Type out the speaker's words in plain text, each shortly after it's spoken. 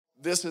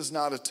This is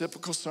not a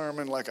typical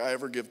sermon like I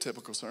ever give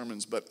typical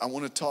sermons, but I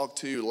want to talk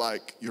to you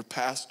like your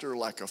pastor,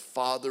 like a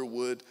father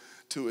would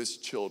to his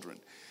children.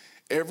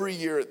 Every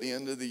year at the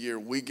end of the year,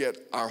 we get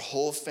our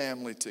whole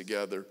family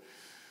together,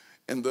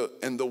 and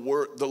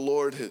the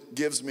Lord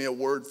gives me a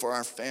word for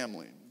our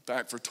family. In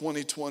fact, for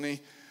 2020,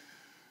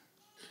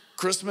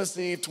 Christmas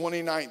Eve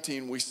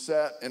 2019, we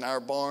sat in our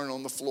barn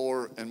on the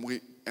floor,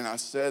 and I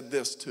said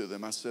this to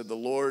them. I said, the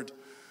Lord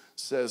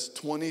says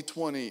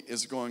 2020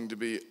 is going to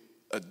be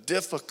a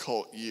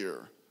difficult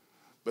year,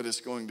 but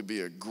it's going to be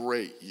a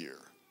great year.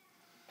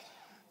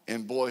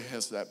 And boy,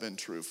 has that been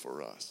true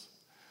for us.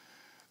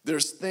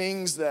 There's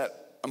things that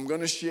I'm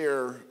going to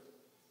share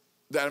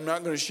that I'm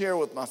not going to share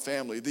with my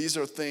family. These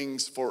are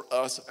things for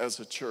us as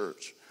a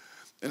church.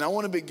 And I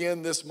want to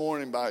begin this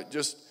morning by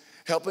just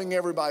helping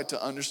everybody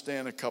to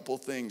understand a couple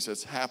things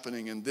that's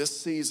happening in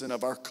this season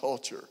of our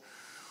culture.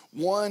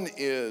 One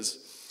is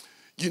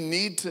you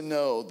need to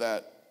know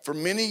that for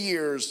many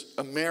years,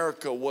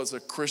 America was a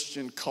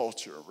Christian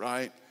culture,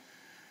 right?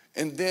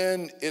 And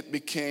then it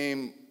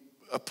became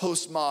a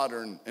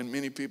postmodern, and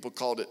many people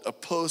called it a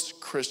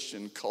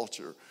post-Christian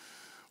culture,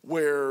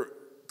 where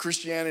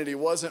Christianity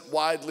wasn't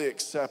widely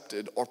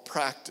accepted or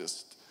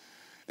practiced.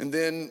 And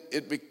then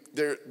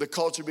the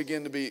culture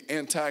began to be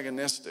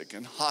antagonistic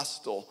and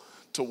hostile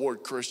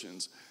toward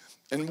Christians.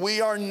 And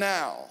we are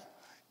now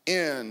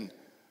in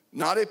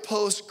not a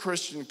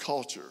post-Christian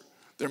culture.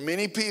 There are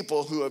many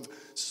people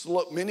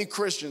many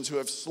Christians who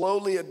have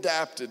slowly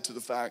adapted to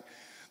the fact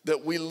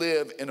that we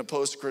live in a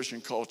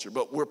post-Christian culture,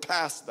 but we're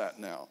past that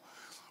now.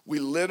 We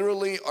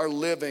literally are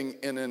living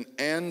in an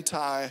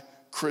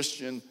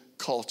anti-Christian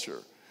culture.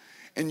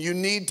 And you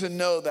need to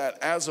know that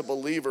as a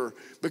believer,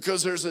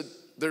 because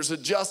there's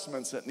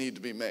adjustments that need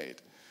to be made.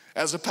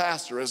 As a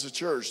pastor, as a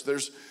church,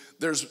 there's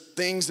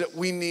things that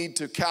we need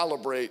to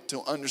calibrate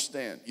to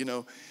understand. You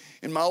know,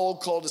 in my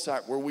old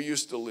cul-de-sac where we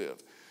used to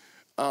live,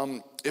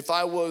 if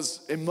I was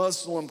a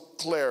Muslim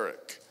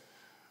cleric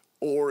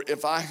or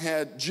if I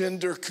had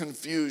gender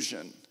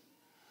confusion,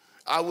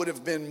 I would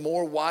have been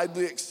more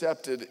widely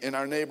accepted in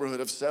our neighborhood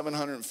of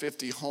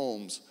 750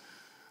 homes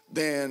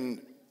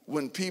than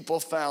when people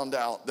found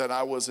out that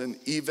I was an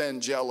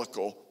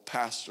evangelical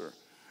pastor.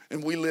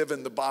 And we live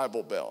in the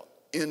Bible Belt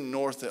in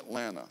North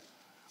Atlanta.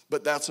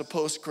 But that's a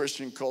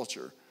post-Christian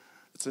culture.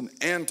 It's an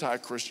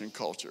anti-Christian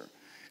culture.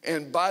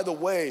 And by the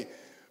way,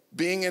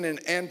 being in an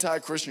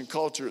anti-Christian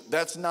culture,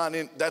 that's not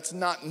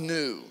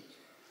new.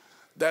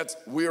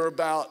 We're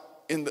about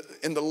in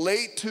the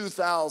late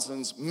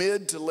 2000s,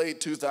 mid to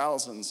late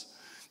 2000s,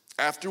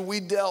 after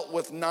we dealt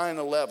with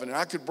 9/11, and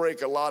I could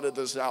break a lot of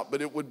this out,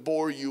 but it would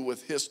bore you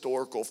with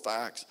historical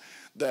facts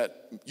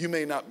that you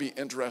may not be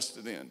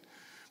interested in.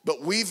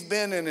 But we've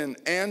been in an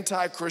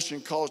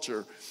anti-Christian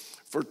culture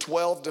for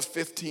 12 to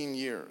 15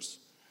 years,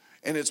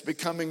 and it's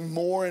becoming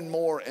more and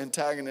more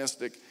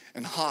antagonistic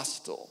and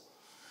hostile.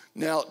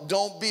 Now,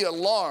 don't be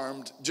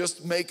alarmed,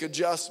 just make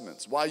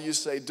adjustments. Why you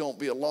say don't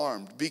be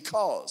alarmed?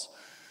 Because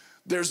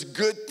there's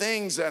good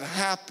things that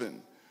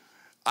happen.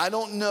 I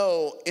don't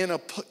know in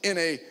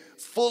a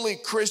fully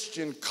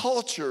Christian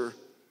culture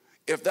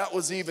if that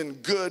was even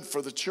good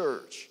for the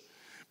church.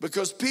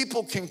 Because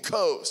people can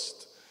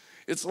coast.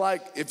 It's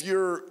like if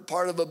you're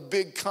part of a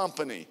big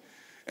company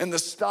and the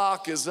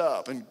stock is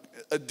up, and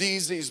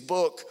Adizi's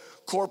book,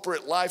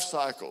 Corporate Life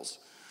Cycles,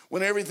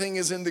 when everything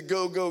is in the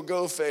go, go,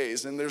 go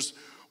phase and there's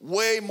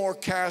way more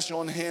cash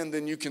on hand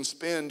than you can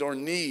spend or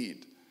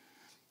need.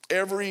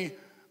 Every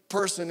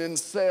person in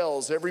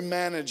sales, every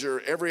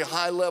manager, every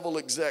high-level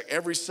exec,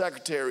 every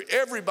secretary,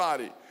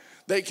 everybody,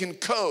 they can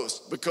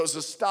coast because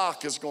the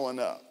stock is going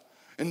up.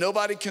 And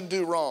nobody can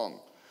do wrong.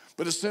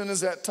 But as soon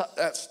as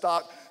that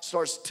stock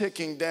starts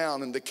ticking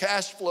down and the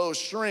cash flow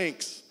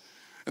shrinks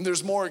and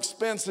there's more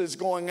expenses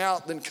going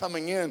out than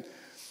coming in,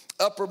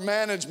 upper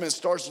management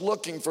starts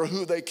looking for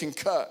who they can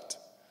cut.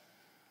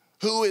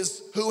 Who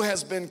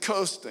has been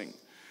coasting?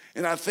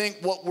 And I think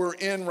what we're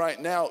in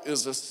right now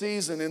is a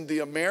season in the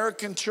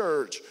American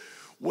church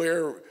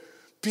where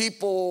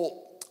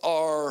people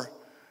are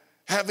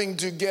having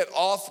to get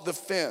off the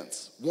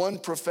fence. One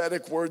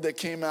prophetic word that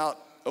came out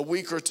a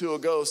week or two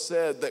ago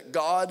said that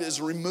God is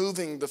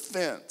removing the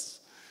fence,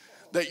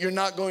 that you're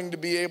not going to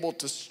be able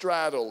to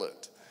straddle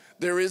it.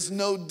 There is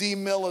no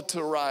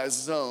demilitarized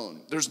zone.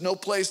 There's no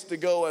place to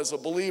go as a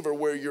believer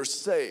where you're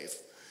safe.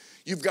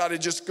 You've got to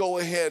just go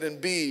ahead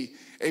and be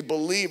a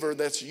believer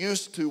that's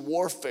used to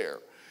warfare.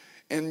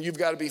 And you've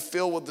got to be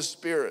filled with the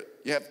Spirit.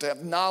 You have to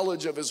have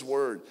knowledge of His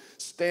Word.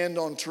 Stand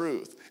on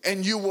truth.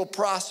 And you will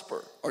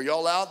prosper. Are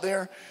y'all out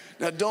there?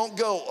 Now don't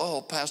go,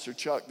 oh, Pastor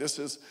Chuck, this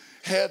is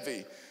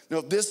heavy. No,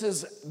 this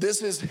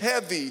is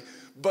heavy,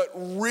 but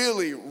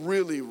really,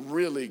 really,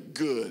 really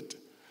good.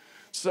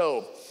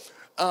 So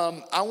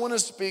I want to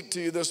speak to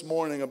you this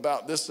morning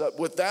about this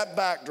with that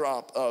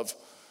backdrop of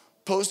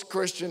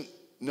post-Christian,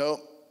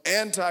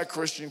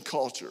 anti-Christian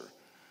culture.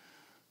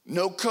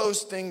 No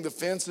coasting, the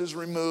fence is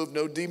removed,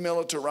 no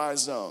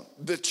demilitarized zone.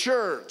 The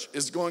church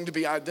is going to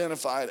be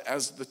identified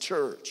as the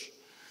church.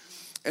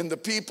 And the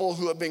people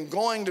who have been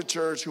going to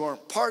church, who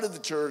aren't part of the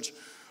church,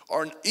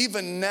 are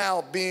even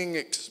now being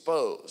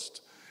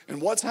exposed.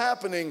 And what's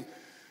happening,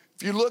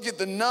 if you look at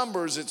the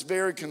numbers, it's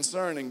very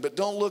concerning, but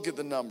don't look at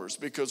the numbers,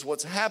 because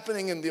what's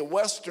happening in the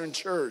Western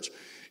church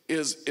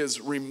is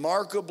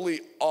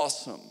remarkably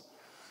awesome.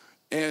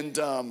 And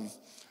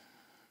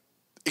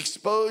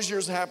exposure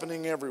is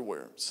happening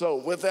everywhere. So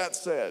with that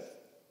said,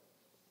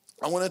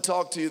 I want to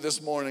talk to you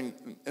this morning,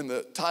 and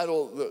the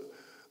title,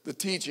 the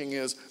teaching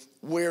is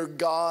Where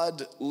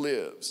God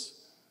Lives.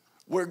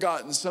 Where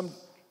God, and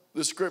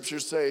the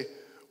scriptures say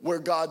where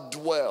God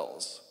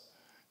dwells.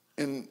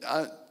 And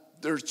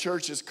there's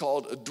churches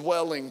called a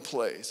dwelling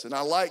place. And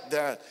I like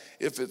that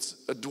if it's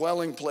a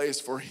dwelling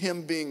place for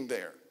him being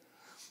there.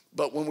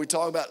 But when we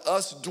talk about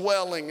us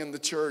dwelling in the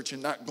church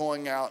and not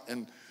going out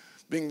and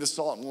being the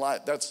salt and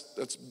light,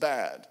 that's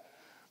bad.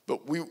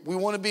 But we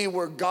want to be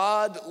where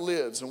God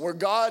lives. And where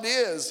God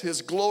is,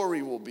 his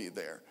glory will be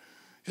there.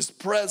 His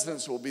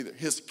presence will be there.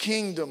 His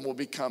kingdom will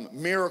become,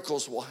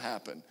 miracles will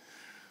happen.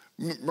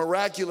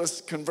 Miraculous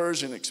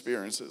conversion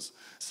experiences,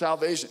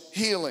 salvation,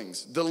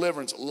 healings,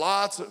 deliverance,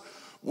 lots of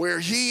where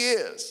he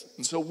is.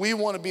 And so we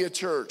want to be a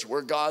church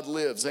where God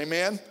lives.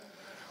 Amen?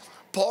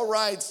 Paul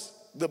writes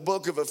the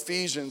book of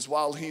Ephesians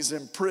while he's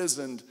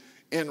imprisoned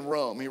in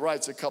Rome. He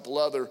writes a couple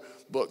other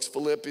books,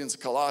 Philippians,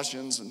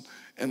 Colossians,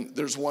 and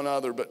there's one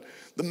other. But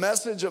the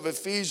message of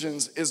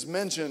Ephesians is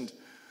mentioned.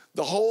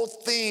 The whole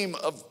theme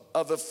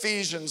of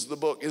Ephesians, the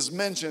book, is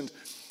mentioned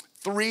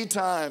 3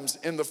 times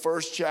in the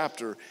first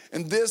chapter.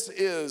 And this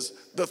is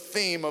the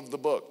theme of the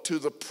book, to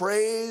the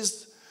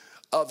praise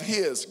of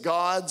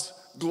God's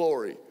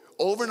glory.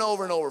 Over and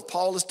over and over,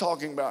 Paul is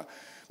talking about,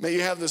 may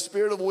you have the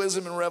spirit of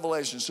wisdom and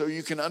revelation so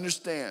you can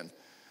understand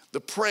the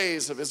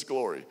praise of his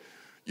glory.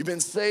 You've been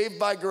saved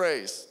by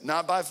grace,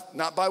 not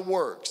by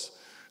works,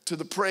 to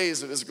the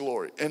praise of his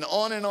glory. And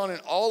on and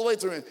all the way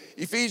through.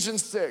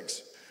 Ephesians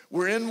 6,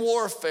 we're in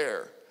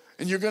warfare,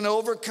 and you're going to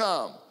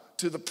overcome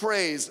to the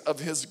praise of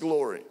his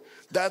glory.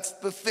 That's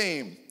the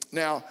theme.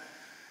 Now,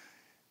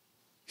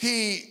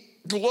 he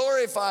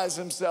glorifies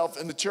himself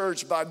in the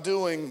church by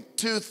doing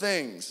 2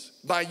 things.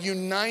 By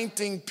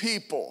uniting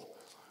people.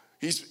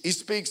 He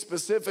speaks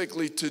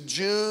specifically to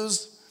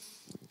Jews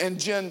and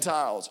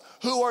Gentiles.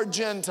 Who are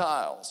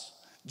Gentiles?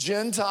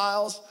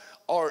 Gentiles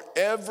are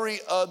every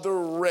other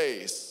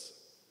race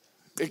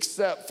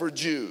except for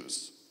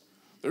Jews.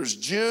 There's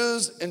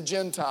Jews and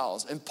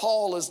Gentiles. And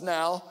Paul is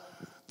now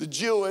the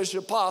Jewish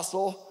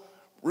apostle,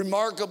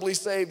 remarkably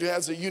saved, who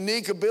has a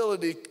unique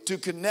ability to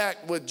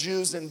connect with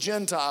Jews and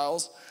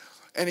Gentiles.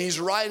 And he's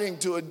writing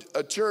to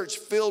a church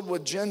filled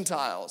with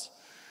Gentiles.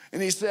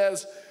 And he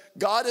says,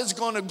 God is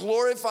going to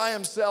glorify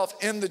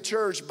himself in the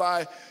church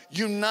by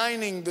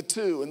uniting the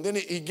 2. And then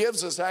he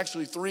gives us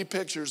actually 3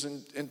 pictures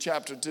in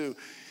chapter 2.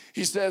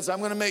 He says, I'm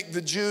going to make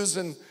the Jews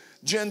and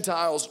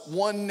Gentiles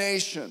one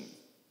nation.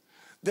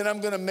 Then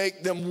I'm going to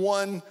make them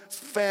one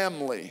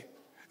family.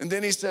 And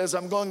then he says,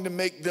 I'm going to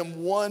make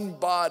them one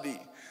body.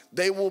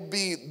 They will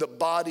be the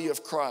body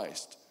of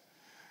Christ.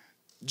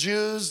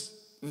 Jews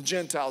and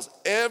Gentiles,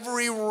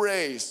 every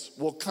race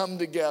will come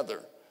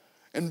together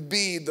and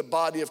be the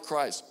body of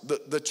Christ,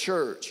 the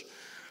church.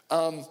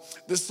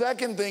 The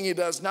second thing he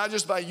does, not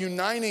just by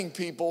uniting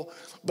people,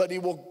 but he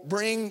will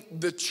bring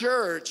the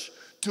church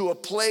to a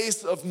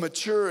place of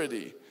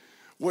maturity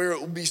where it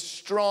will be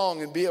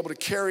strong and be able to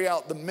carry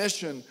out the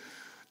mission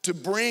to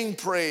bring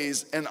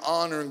praise and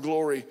honor and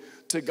glory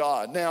to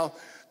God. Now,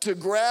 to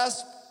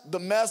grasp the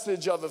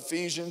message of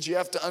Ephesians, you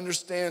have to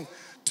understand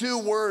 2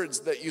 words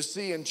that you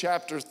see in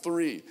chapter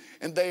 3,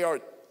 and they are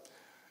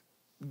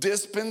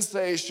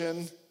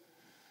dispensation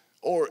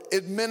or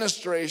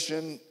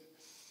administration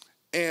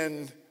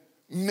and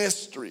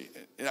mystery.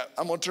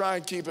 I'm going to try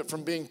and keep it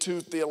from being too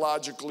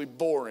theologically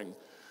boring.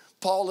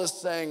 Paul is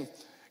saying,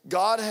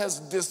 God has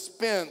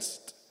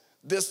dispensed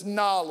this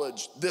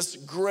knowledge, this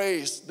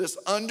grace, this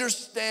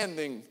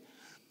understanding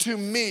to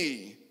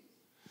me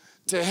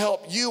to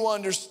help you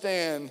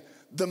understand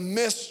the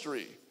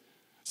mystery.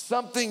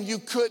 Something you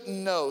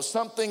couldn't know,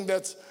 something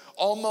that's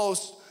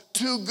almost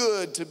too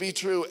good to be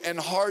true and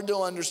hard to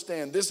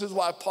understand. This is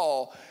why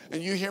Paul,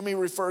 and you hear me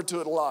refer to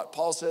it a lot,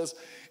 Paul says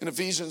in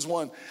Ephesians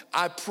 1,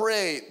 I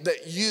pray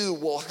that you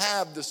will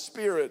have the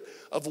spirit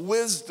of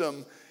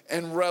wisdom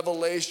and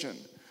revelation.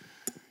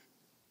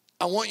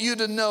 I want you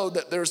to know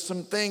that there's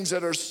some things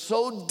that are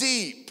so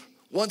deep,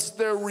 once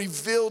they're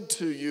revealed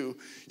to you,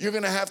 you're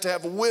going to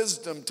have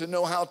wisdom to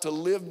know how to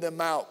live them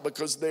out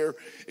because they're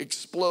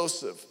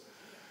explosive.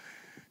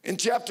 In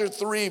chapter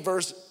 3,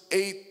 verse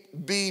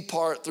 8b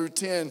part through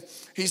 10,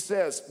 he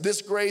says,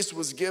 this grace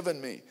was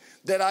given me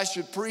that I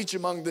should preach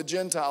among the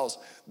Gentiles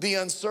the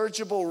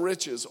unsearchable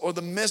riches or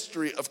the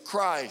mystery of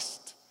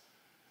Christ.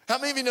 How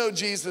many of you know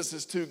Jesus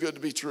is too good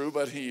to be true,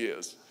 but he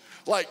is?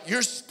 Like,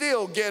 you're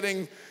still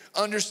getting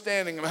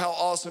understanding of how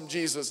awesome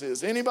Jesus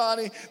is.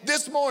 Anybody?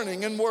 This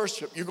morning in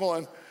worship, you're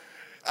going,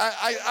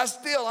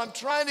 I'm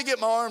trying to get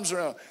my arms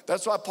around.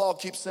 That's why Paul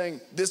keeps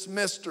saying this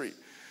mystery.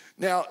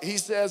 Now, he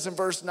says in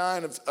verse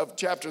 9 of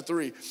chapter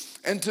 3,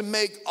 and to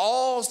make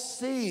all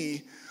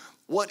see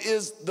what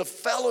is the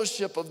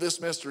fellowship of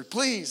this mystery.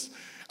 Please,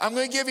 I'm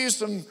going to give you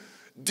some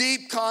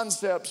deep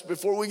concepts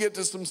before we get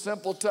to some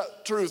simple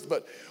truth.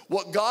 But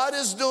what God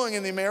is doing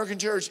in the American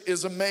church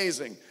is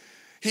amazing.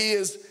 He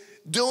is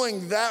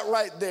doing that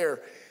right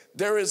there.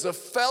 There is a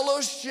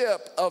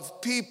fellowship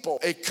of people,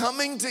 a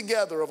coming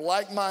together of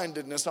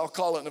like-mindedness, I'll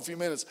call it in a few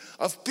minutes,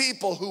 of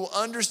people who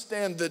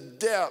understand the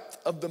depth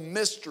of the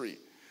mystery.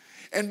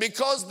 And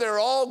because they're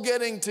all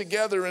getting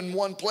together in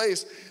one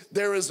place,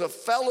 there is a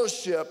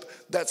fellowship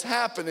that's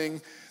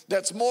happening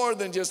that's more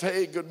than just,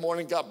 hey, good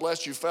morning, God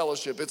bless you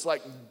fellowship. It's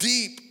like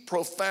deep,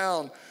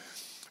 profound,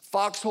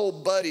 foxhole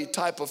buddy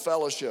type of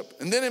fellowship.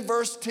 And then in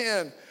verse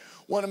 10,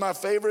 one of my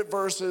favorite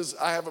verses,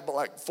 I have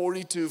like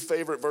 42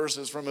 favorite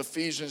verses from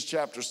Ephesians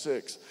chapter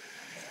 6.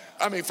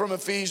 From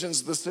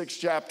Ephesians, the 6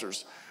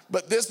 chapters.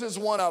 But this is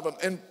one of them.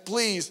 And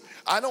please,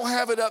 I don't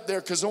have it up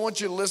there because I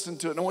want you to listen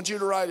to it. And I want you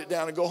to write it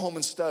down and go home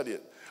and study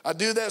it. I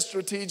do that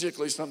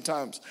strategically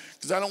sometimes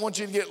because I don't want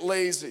you to get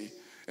lazy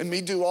and me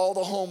do all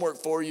the homework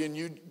for you and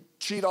you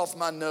cheat off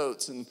my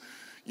notes and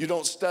you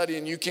don't study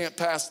and you can't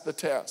pass the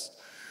test.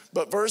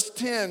 But verse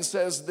 10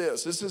 says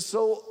this. This is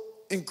so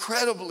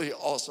incredibly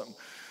awesome.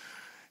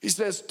 He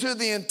says, to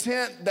the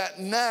intent that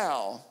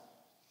now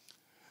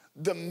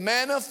the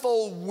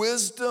manifold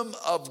wisdom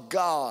of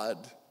God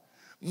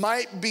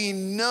might be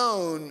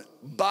known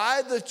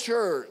by the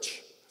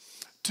church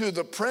to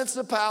the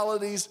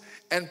principalities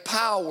and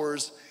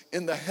powers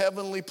in the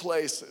heavenly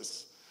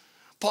places.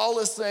 Paul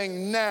is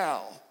saying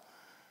now,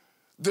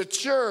 the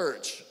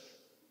church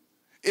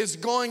is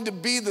going to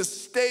be the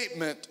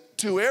statement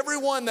to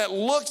everyone that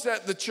looks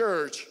at the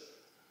church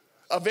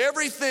of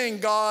everything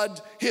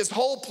God, his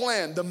whole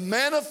plan, the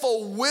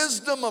manifold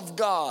wisdom of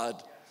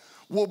God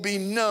will be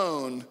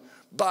known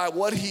by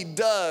what he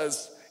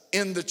does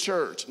in the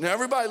church. Now,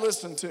 everybody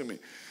listen to me.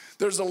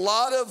 There's a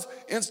lot of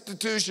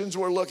institutions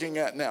we're looking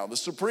at now. The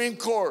Supreme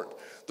Court,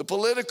 the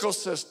political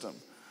system,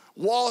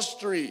 Wall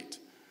Street,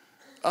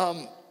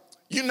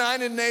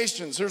 United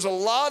Nations. There's a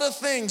lot of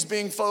things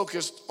being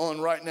focused on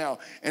right now.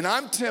 And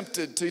I'm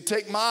tempted to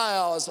take my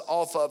eyes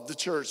off of the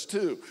church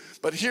too.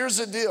 But here's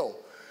the deal.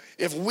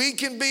 If we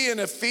can be an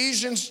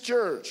Ephesians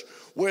church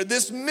where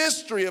this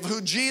mystery of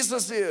who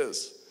Jesus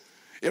is,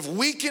 if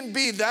we can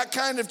be that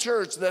kind of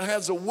church that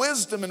has a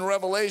wisdom and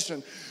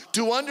revelation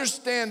to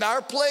understand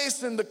our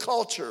place in the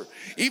culture,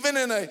 even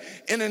in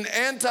an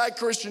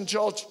anti-Christian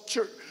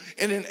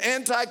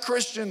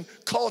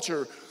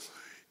culture,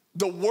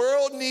 the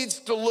world needs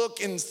to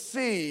look and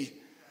see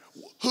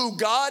who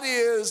God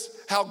is,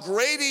 how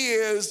great he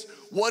is,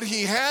 what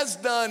he has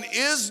done,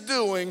 is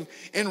doing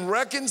in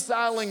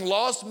reconciling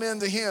lost men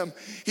to him.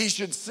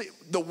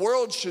 The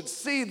world should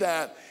see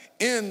that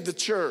in the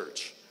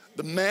church.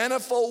 The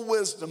manifold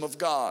wisdom of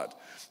God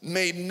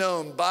made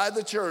known by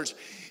the church,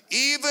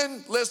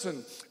 even,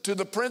 listen, to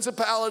the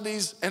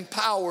principalities and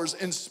powers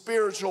in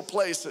spiritual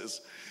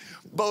places,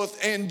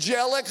 both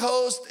angelic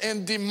hosts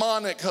and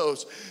demonic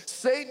hosts.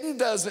 Satan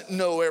doesn't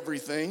know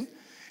everything.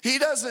 He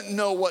doesn't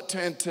know what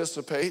to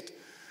anticipate.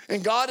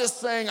 And God is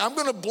saying, I'm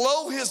going to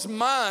blow his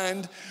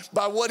mind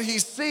by what he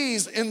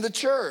sees in the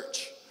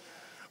church.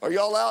 Are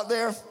y'all out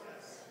there?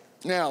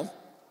 Now,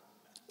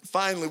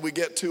 finally, we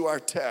get to our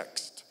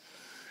text.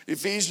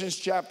 Ephesians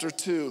chapter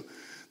 2.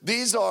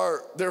 There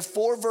are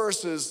 4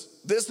 verses.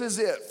 This is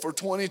it for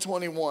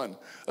 2021,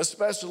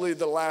 especially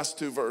the last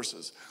 2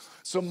 verses.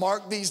 So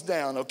mark these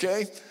down,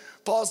 okay?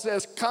 Paul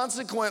says,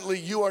 consequently,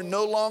 you are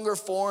no longer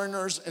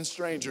foreigners and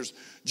strangers.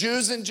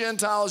 Jews and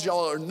Gentiles,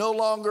 y'all are no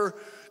longer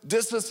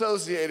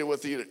disassociated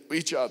with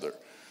each other.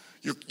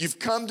 You've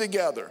come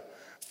together,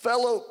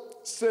 fellow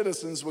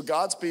citizens with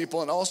God's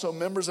people and also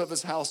members of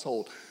his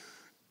household.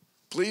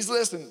 Please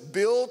listen,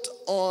 built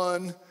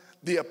on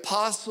the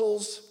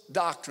apostles'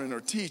 doctrine or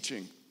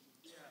teaching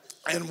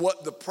and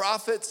what the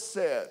prophets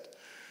said.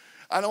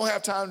 I don't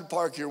have time to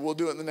park here. We'll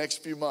do it in the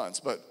next few months,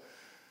 but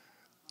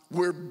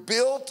we're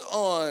built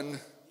on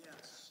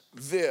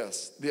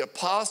this, the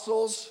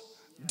apostles'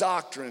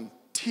 doctrine,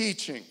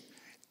 teaching,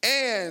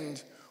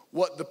 and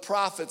what the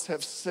prophets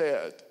have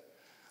said.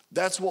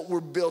 That's what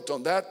we're built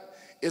on. That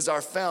is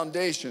our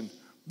foundation.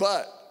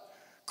 But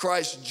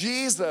Christ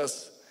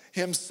Jesus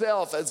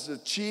himself as the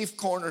chief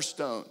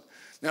cornerstone.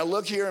 Now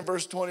look here in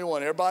verse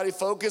 21. Everybody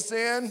focus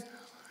in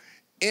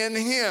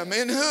him.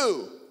 In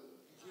who?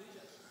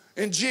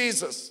 In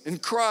Jesus, in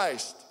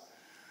Christ.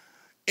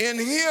 In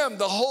him,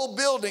 the whole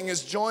building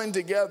is joined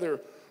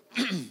together.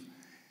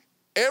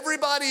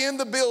 Everybody in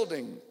the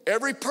building,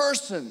 every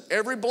person,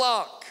 every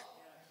block,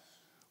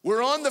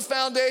 we're on the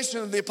foundation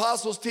of the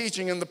apostles'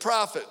 teaching and the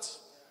prophets.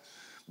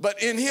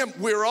 But in him,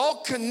 we're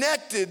all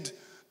connected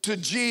to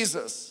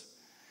Jesus.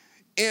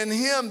 In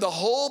him, the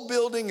whole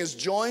building is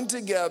joined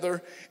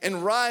together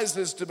and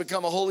rises to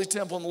become a holy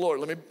temple in the Lord.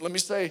 Let me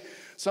say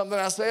something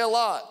I say a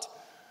lot.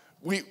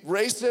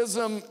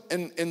 Racism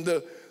and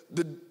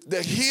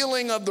the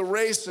healing of the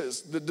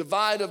races, the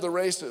divide of the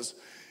races,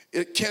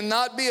 it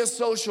cannot be a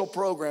social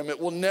program. It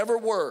will never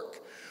work.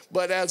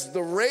 But as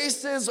the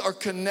races are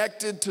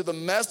connected to the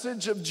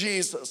message of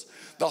Jesus,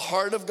 the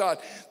heart of God,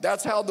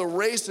 that's how the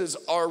races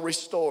are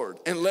restored.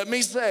 And let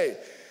me say,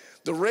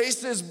 the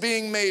races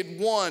being made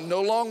one,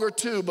 no longer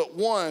two, but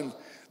one,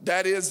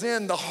 that is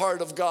in the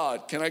heart of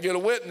God. Can I get a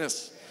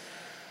witness?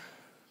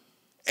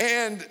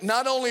 And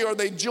not only are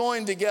they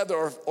joined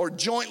together or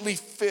jointly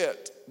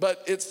fit,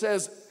 but it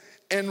says,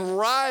 and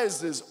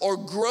rises or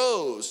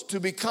grows to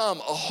become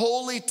a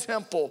holy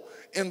temple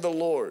in the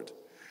Lord.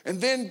 And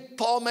then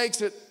Paul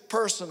makes it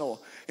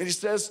personal. And he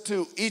says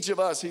to each of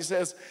us, he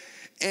says,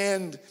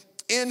 and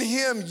in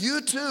him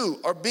you too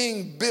are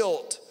being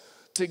built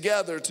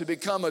together to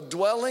become a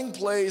dwelling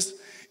place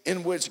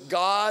in which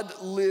God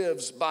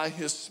lives by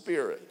his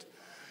Spirit.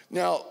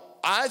 Now,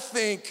 I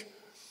think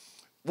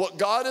what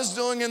God is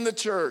doing in the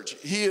church,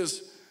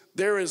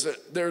 there's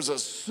a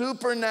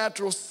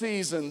supernatural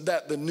season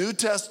that the New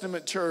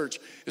Testament church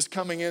is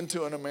coming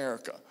into in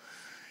America.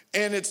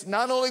 And it's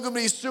not only going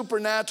to be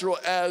supernatural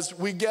as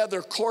we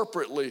gather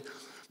corporately,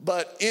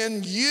 but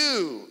in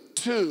you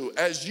too,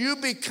 as you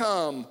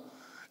become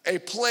a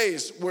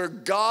place where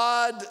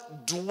God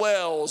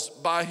dwells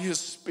by his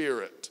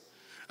Spirit.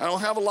 I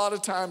don't have a lot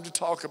of time to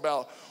talk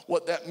about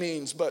what that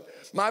means, but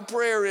my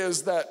prayer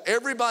is that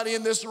everybody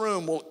in this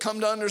room will come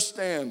to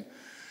understand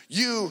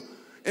you.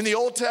 In the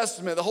Old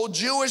Testament, the whole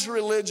Jewish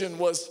religion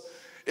was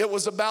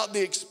about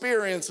the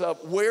experience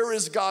of where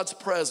is God's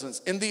presence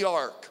in the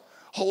ark,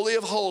 Holy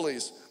of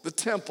Holies, the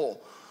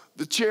temple,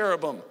 the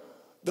cherubim,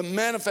 the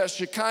manifest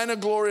Shekinah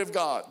glory of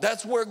God.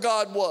 That's where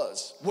God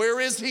was. Where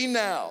is he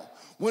now?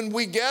 When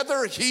we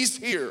gather, he's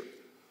here.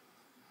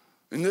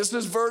 And this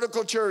is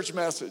vertical church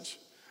message.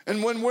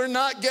 And when we're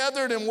not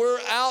gathered and we're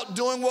out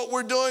doing what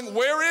we're doing,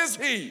 where is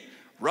he?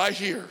 Right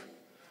here,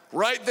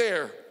 right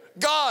there.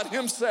 God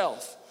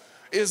himself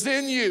is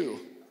in you.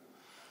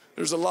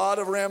 There's a lot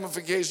of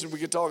ramifications we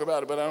could talk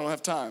about it, but I don't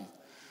have time.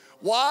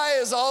 Why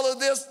is all of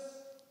this?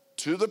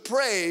 To the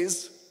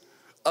praise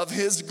of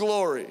his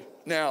glory.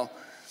 Now,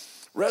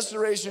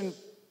 Restoration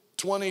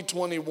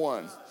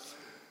 2021,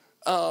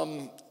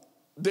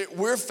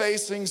 we're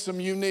facing some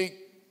unique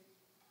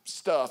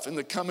stuff in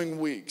the coming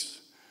weeks.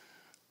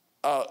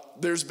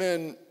 There's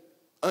been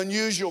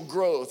unusual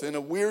growth in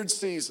a weird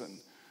season.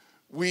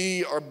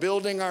 We are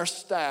building our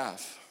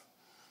staff.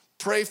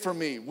 Pray for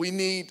me.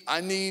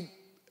 I need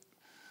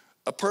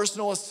a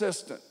personal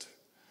assistant.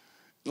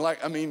 We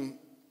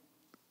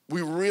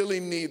really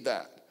need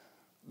that.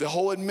 The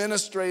whole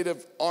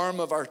administrative arm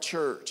of our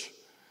church.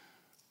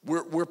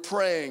 We're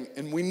praying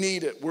and we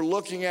need it. We're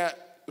looking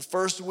at the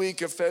first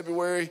week of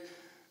February,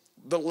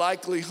 the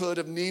likelihood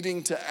of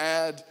needing to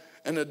add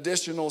an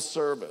additional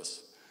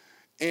service.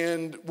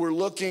 And we're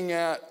looking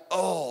at,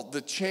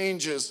 the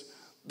changes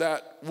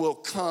that will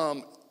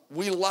come.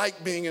 We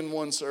like being in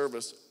one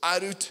service. I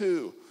do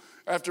too.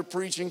 After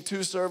preaching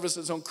 2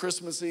 services on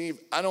Christmas Eve,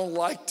 I don't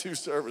like 2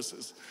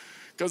 services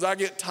because I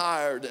get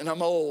tired and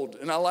I'm old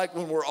and I like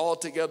when we're all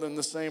together in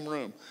the same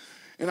room.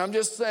 And I'm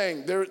just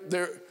saying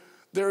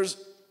there's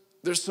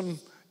some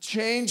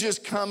changes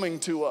coming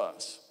to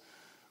us,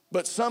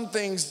 but some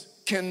things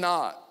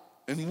cannot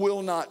and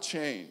will not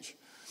change.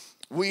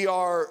 We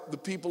are the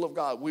people of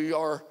God. We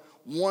are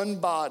one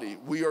body.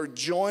 We are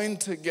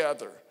joined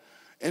together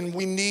and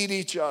we need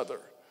each other.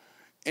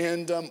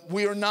 And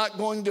we are not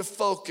going to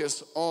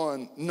focus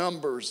on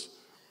numbers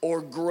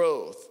or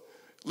growth.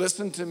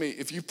 Listen to me.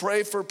 If you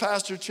pray for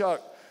Pastor Chuck,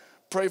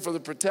 pray for the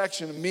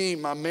protection of me,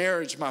 my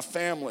marriage, my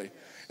family,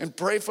 and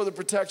pray for the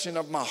protection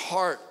of my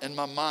heart and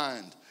my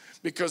mind.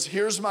 Because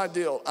here's my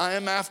deal. I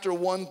am after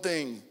one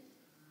thing,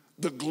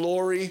 the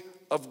glory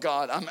of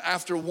God. I'm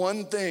after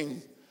one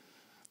thing,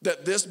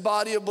 that this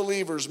body of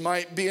believers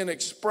might be an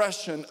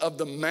expression of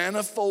the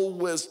manifold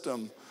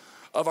wisdom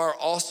of our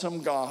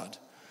awesome God.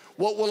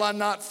 What will I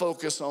not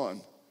focus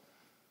on?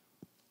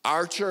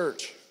 Our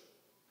church,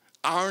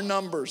 our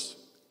numbers,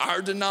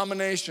 our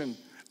denomination,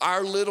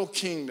 our little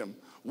kingdom.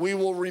 We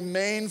will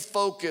remain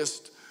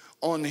focused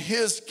on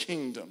his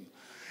kingdom.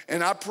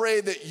 And I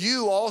pray that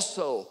you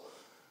also,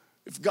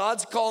 if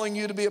God's calling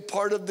you to be a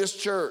part of this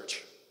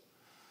church,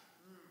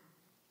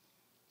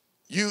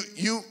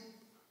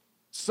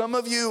 some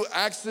of you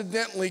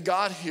accidentally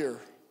got here.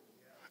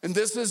 And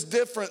this is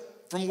different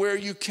from where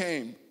you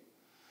came.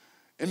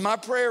 And my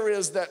prayer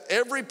is that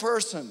every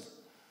person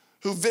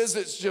who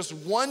visits just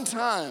one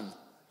time,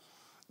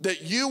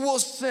 that you will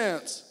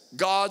sense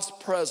God's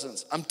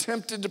presence. I'm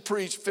tempted to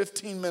preach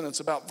 15 minutes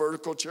about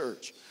vertical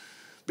church.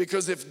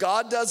 Because if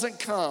God doesn't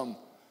come,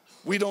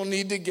 we don't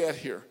need to get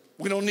here.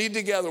 We don't need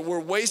to gather. We're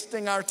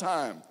wasting our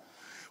time.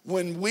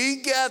 When we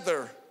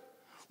gather,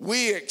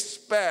 we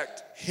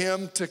expect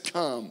him to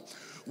come.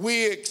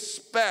 We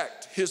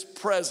expect his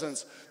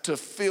presence to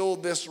fill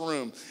this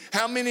room.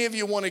 How many of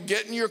you want to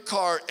get in your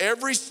car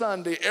every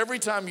Sunday, every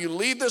time you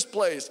leave this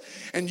place,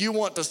 and you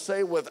want to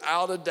say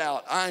without a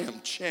doubt, I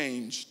am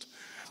changed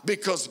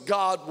because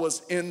God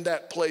was in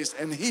that place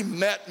and he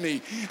met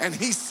me and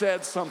he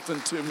said something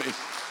to me.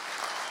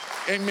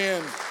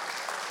 Amen.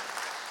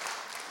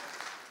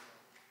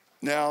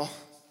 Now,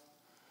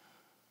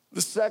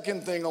 The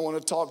second thing I want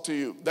to talk to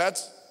you,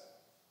 that's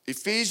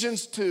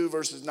Ephesians 2,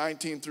 verses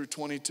 19 through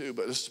 22,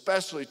 but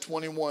especially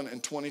 21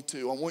 and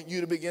 22. I want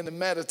you to begin to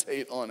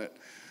meditate on it.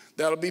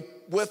 That'll be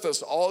with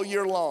us all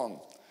year long.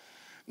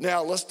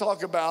 Now, let's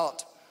talk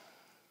about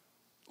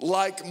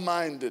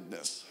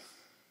like-mindedness.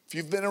 If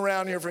you've been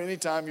around here for any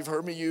time, you've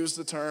heard me use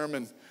the term,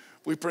 and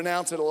we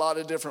pronounce it a lot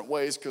of different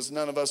ways because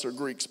none of us are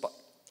Greek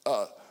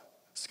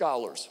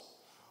scholars.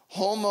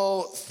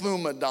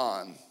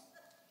 Homothumadon.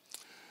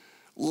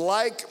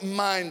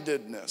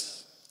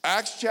 Like-mindedness.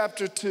 Acts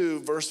chapter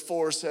 2, verse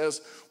 4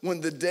 says,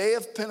 when the day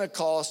of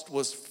Pentecost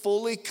was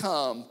fully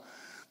come,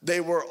 they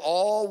were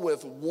all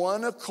with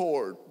one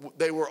accord.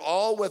 They were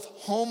all with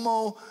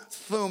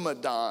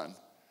homothumadon.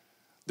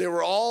 They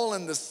were all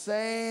in the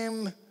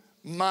same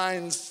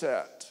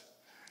mindset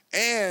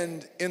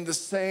and in the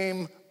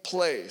same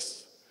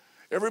place.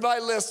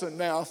 Everybody listen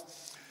now.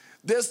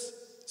 This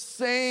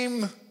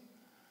same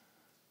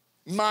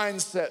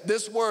mindset,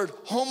 this word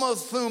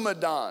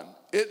homothumadon,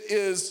 it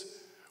is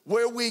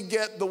where we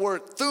get the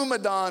word,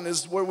 thumadon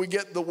is where we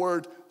get the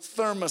word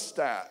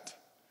thermostat.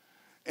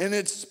 And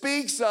it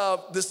speaks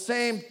of the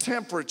same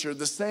temperature,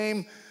 the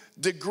same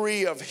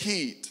degree of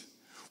heat.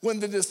 When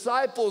the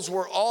disciples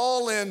were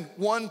all in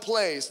one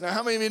place. Now,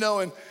 how many of you know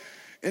in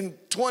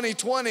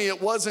 2020,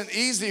 it wasn't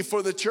easy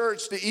for the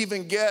church to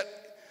even get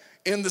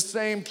in the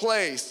same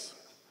place.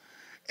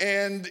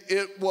 And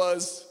it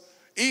was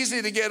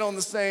easy to get on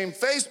the same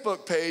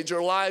Facebook page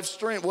or live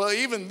stream. Well,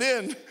 even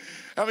then,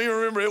 I mean,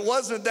 remember, it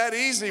wasn't that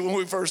easy when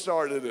we first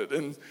started it.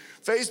 And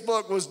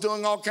Facebook was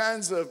doing all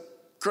kinds of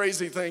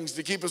crazy things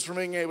to keep us from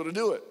being able to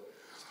do it.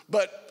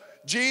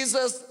 But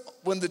Jesus,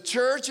 when the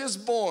church is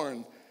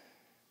born,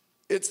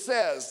 it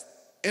says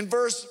in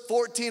verse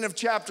 14 of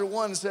chapter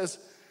 1, it says,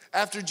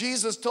 after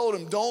Jesus told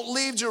him, don't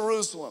leave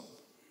Jerusalem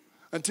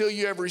until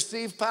you have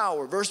received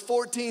power. Verse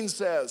 14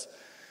 says,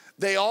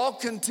 they all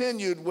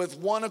continued with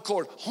one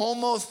accord,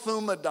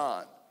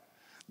 homothumadon.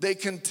 They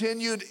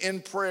continued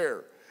in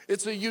prayer.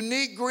 It's a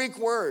unique Greek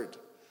word.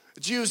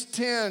 It's used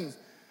 12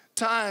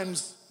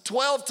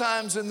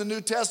 times in the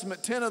New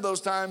Testament. 10 of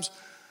those times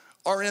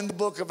are in the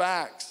book of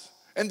Acts.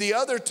 And the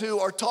other 2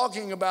 are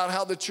talking about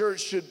how the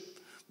church should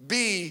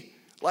be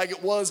like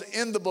it was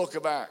in the book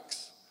of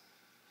Acts.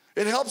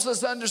 It helps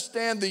us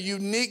understand the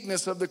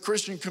uniqueness of the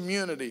Christian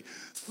community.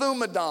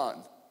 Thumadon,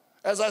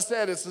 as I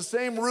said, it's the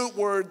same root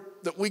word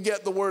that we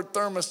get the word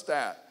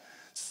thermostat.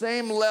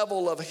 Same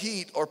level of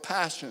heat or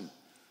passion.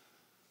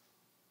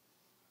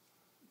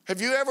 Have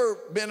you ever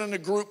been in a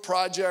group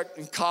project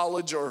in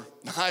college or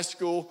high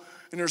school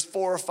and there's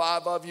 4 or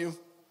 5 of you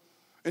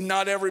and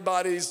not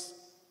everybody's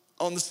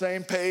on the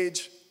same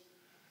page?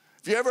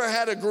 Have you ever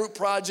had a group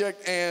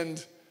project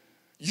and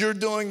you're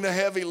doing the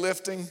heavy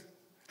lifting?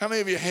 How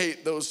many of you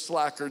hate those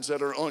slackers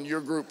that are on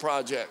your group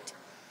project?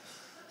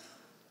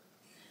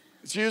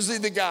 It's usually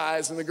the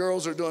guys and the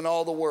girls are doing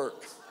all the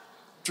work,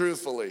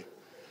 truthfully.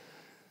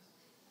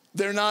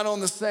 They're not on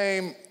the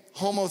same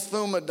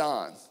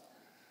homothumadon.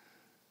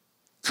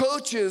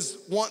 Coaches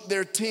want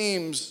their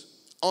teams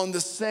on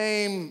the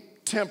same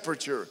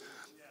temperature,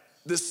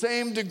 the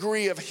same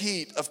degree of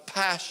heat, of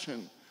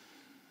passion.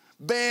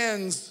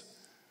 Bands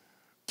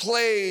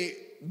play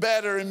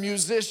better and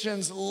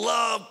musicians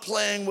love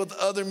playing with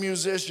other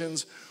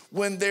musicians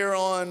when they're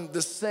on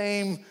the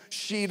same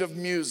sheet of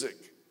music,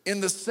 in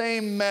the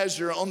same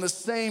measure, on the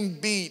same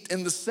beat,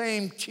 in the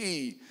same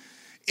key,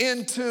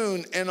 in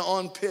tune and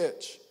on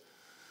pitch.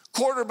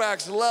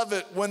 Quarterbacks love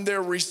it when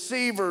their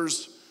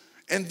receivers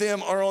and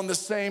them are on the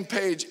same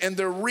page and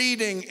they're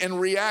reading and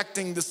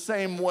reacting the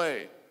same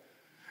way.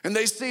 And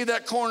they see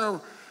that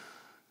corner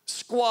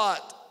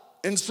squat,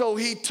 and so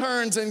he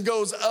turns and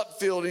goes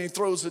upfield and he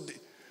throws it.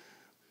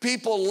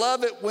 People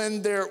love it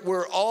when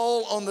we're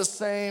all on the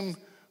same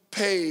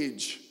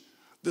page,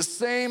 the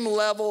same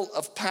level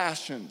of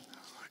passion.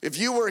 If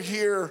you were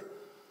here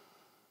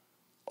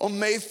on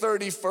May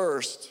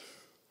 31st,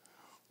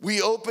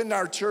 we opened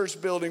our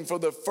church building for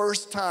the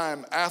first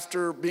time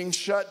after being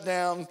shut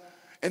down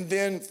and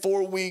then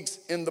 4 weeks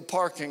in the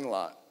parking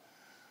lot.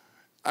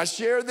 I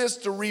share this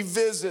to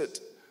revisit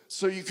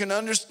so you can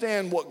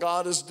understand what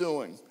God is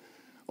doing.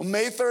 On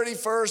May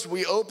 31st,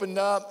 we opened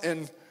up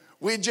and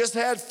we just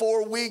had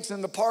 4 weeks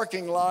in the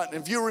parking lot.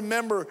 And if you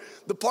remember,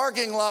 the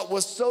parking lot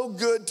was so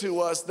good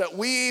to us that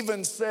we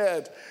even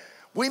said,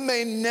 we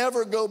may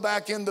never go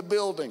back in the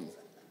building.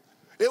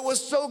 It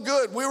was so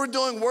good. We were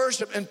doing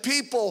worship and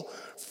people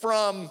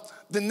from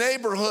the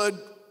neighborhood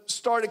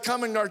started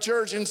coming to our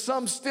church, and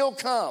some still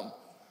come.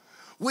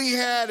 We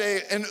had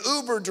an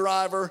Uber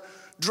driver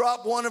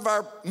drop one of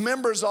our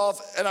members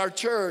off at our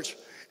church,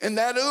 and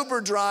that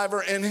Uber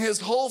driver and his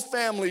whole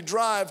family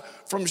drive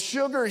from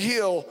Sugar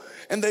Hill,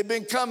 and they've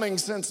been coming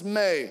since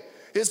May.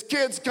 His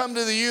kids come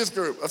to the youth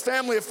group, a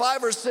family of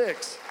 5 or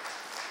 6.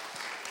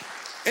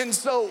 And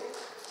so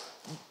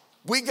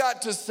we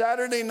got to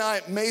Saturday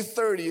night, May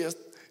 30th,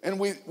 and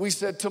we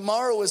said,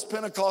 tomorrow is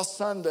Pentecost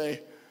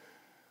Sunday.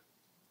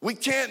 We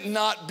can't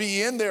not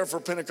be in there for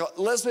Pentecost.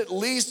 Let's at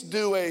least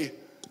do a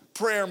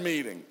prayer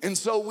meeting. And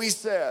so we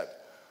said,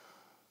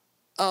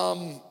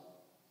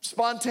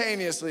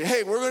 spontaneously,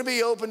 hey, we're going to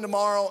be open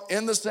tomorrow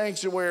in the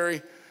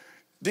sanctuary.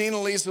 Dean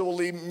and Lisa will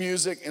lead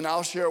music, and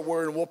I'll share a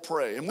word, and we'll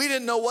pray. And we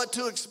didn't know what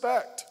to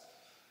expect.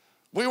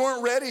 We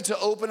weren't ready to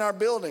open our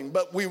building,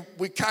 but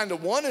we kind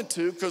of wanted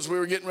to because we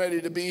were getting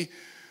ready to be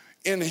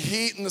in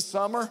heat in the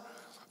summer.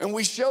 And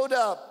we showed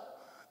up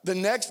the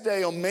next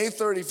day on May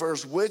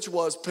 31st, which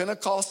was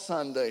Pentecost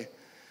Sunday.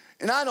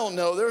 And I don't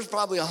know, there was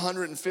probably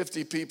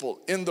 150 people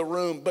in the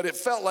room, but it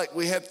felt like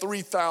we had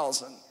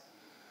 3,000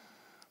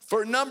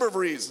 for a number of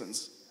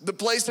reasons. The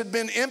place had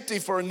been empty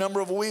for a number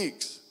of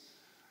weeks.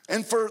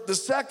 And for the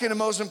second and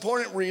most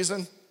important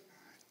reason,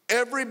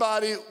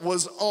 everybody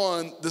was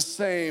on the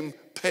same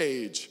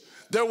page.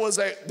 There was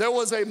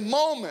a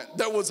moment,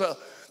 that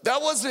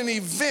was an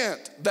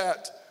event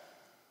that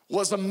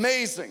was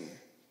amazing.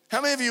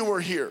 How many of you were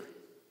here?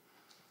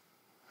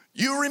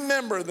 You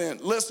remember then,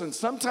 listen,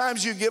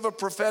 sometimes you give a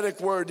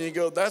prophetic word and you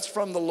go, that's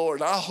from the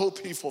Lord. I hope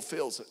he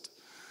fulfills it.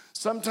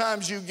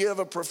 Sometimes you give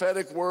a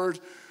prophetic word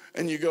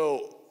and you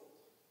go,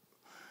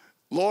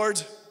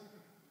 Lord,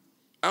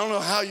 I don't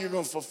know how you're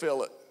going to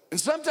fulfill it. And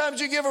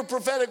sometimes you give a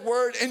prophetic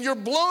word and you're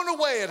blown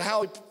away at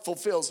how he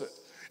fulfills it.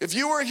 If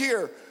you were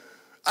here,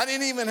 I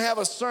didn't even have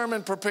a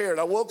sermon prepared.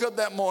 I woke up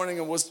that morning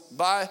and was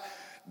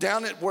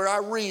down at where I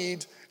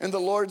read, and the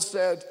Lord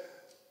said,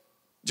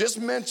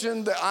 just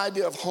mention the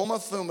idea of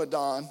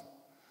homothumadon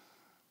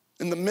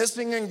and the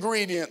missing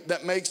ingredient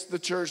that makes the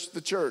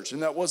church,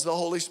 and that was the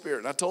Holy Spirit.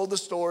 And I told the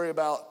story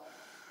about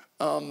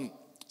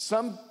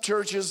some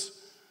churches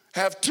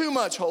have too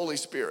much Holy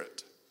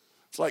Spirit.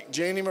 It's like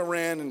Janie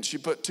Moran, and she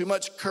put too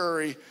much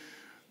curry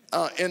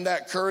in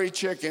that curry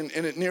chicken,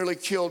 and it nearly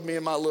killed me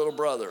and my little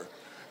brother.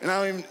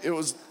 And it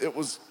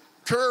was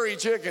curry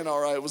chicken,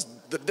 all right. It was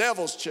the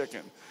devil's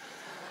chicken.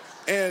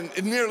 And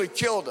it nearly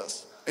killed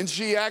us. And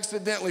she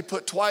accidentally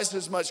put twice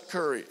as much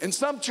curry. And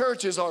some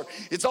churches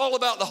it's all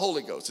about the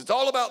Holy Ghost. It's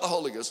all about the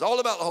Holy Ghost. It's all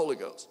about the Holy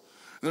Ghost.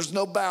 And there's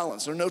no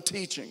balance. There's no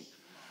teaching.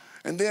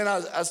 And then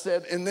I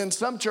said, and then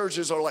some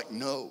churches are like,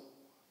 no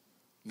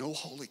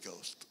Holy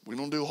Ghost. We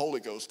don't do Holy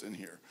Ghost in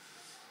here.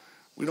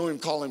 We don't even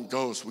call him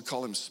ghost. We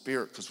call him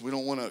spirit because we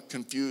don't want to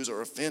confuse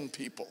or offend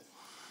people.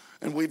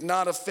 And we've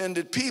not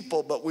offended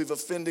people, but we've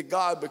offended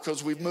God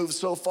because we've moved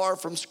so far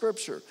from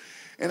Scripture.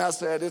 And I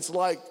said, it's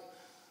like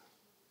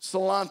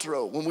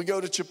cilantro. When we go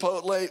to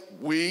Chipotle,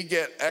 we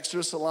get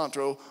extra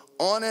cilantro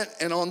on it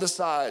and on the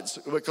sides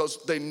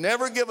because they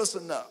never give us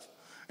enough.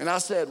 And I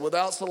said,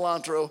 without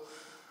cilantro,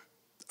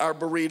 our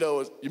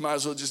burrito, you might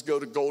as well just go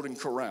to Golden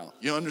Corral.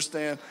 You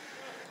understand?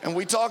 And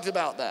we talked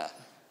about that.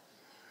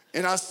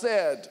 And I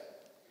said,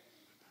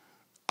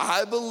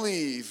 I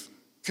believe,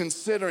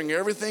 considering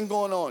everything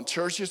going on,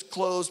 churches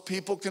closed,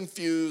 people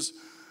confused,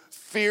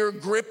 fear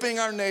gripping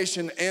our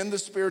nation and the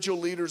spiritual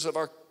leaders of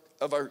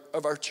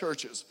our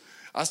churches.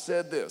 I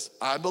said this,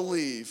 I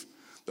believe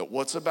that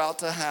what's about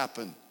to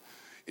happen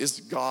is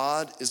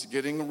God is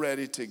getting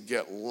ready to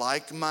get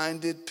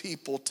like-minded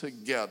people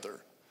together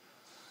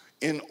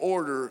in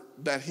order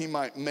that he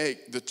might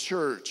make the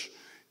church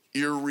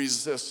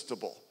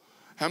irresistible.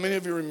 How many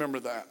of you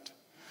remember that?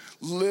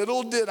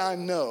 Little did I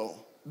know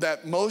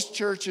that most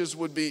churches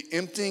would be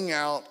emptying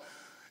out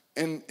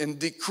and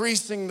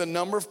decreasing the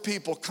number of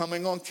people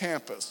coming on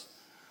campus,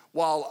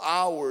 while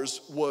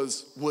ours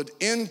would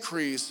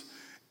increase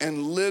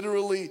and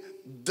literally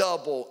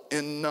double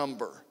in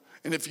number.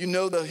 And if you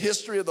know the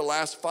history of the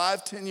last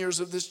 5-10 years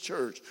of this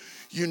church,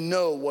 you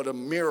know what a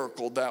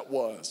miracle that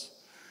was.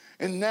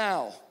 And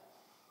now,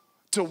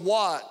 to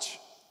watch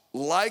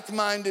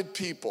like-minded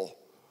people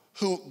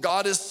who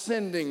God is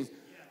sending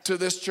to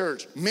this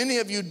church. Many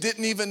of you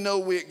didn't even know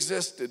we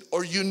existed,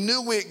 or you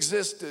knew we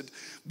existed,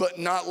 but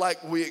not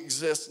like we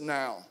exist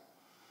now.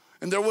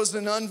 And there was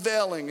an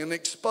unveiling, an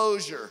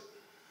exposure.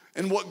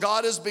 And what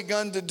God has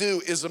begun to do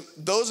is,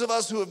 those of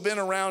us who have been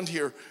around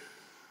here,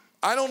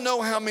 I don't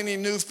know how many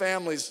new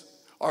families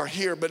are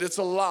here, but it's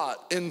a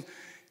lot. And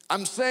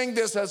I'm saying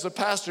this as a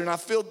pastor, and I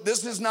feel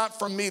this is not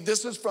from me,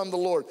 this is from the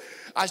Lord.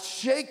 I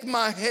shake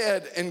my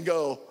head and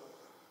go,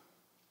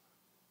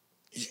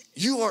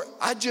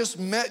 I just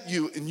met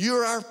you, and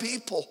you're our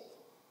people.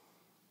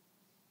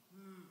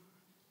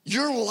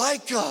 You're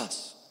like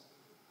us.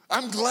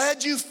 I'm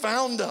glad you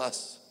found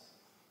us.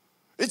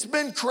 It's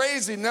been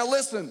crazy. Now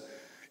listen,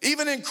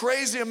 even in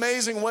crazy,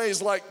 amazing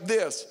ways like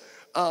this,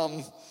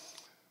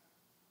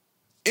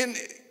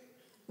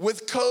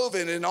 with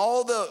COVID and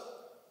all the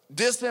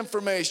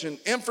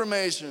disinformation,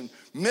 information,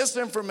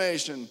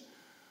 misinformation,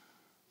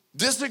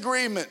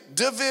 disagreement,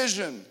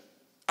 division,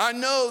 I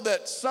know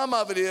that some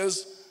of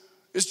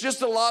it's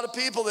just a lot of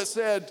people that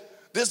said,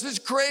 this is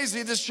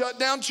crazy to shut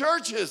down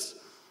churches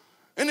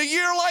in a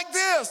year like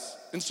this.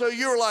 And so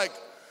you're like,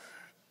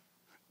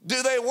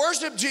 do they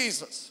worship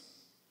Jesus?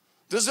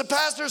 Does the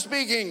pastor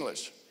speak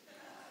English?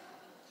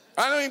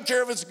 I don't even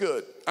care if it's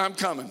good. I'm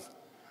coming.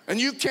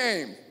 And you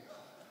came.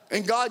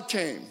 And God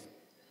came.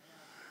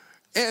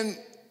 And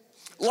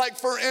like,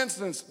 for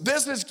instance,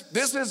 this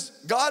is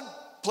God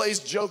plays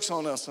jokes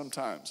on us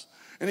sometimes.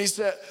 And he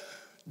said,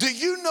 do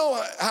you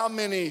know how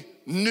many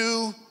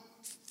new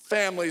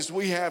families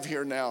we have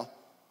here now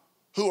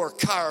who are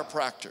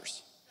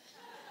chiropractors.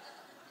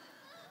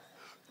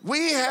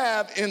 We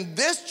have in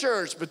this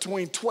church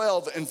between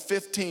 12 and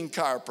 15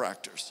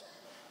 chiropractors.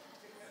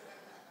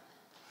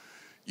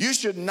 You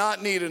should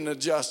not need an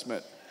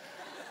adjustment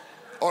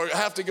or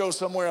have to go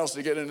somewhere else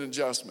to get an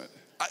adjustment.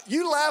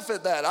 You laugh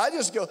at that. I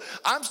just go,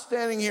 I'm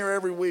standing here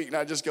every week and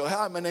I just go,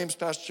 hi, my name's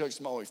Pastor Chuck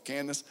Smalley.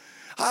 Candace.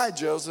 Hi,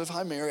 Joseph.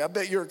 Hi, Mary. I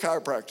bet you're a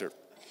chiropractor.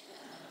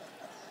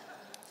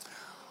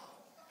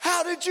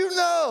 How did you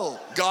know?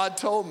 God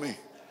told me.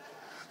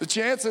 The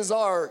chances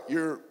are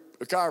you're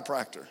a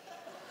chiropractor.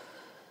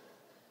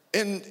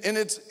 And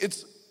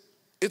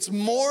it's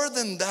more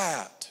than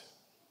that.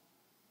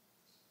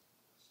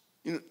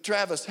 You know,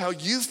 Travis, how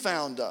you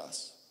found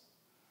us.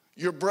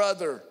 Your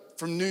brother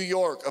from New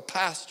York, a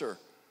pastor,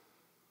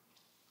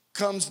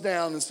 comes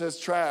down and says,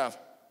 Trav,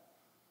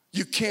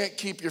 you can't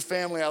keep your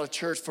family out of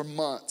church for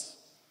months.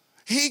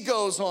 He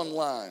goes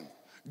online,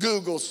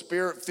 Google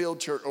Spirit-Filled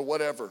Church or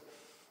whatever,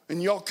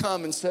 and y'all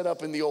come and set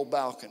up in the old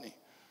balcony.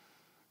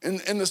 And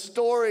the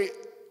story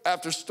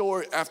after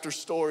story after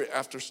story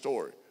after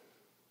story.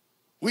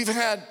 We've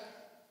had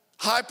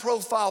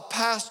high-profile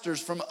pastors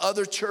from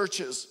other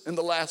churches in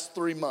the last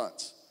 3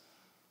 months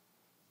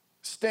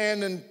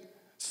stand and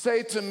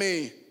say to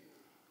me,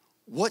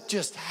 what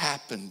just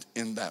happened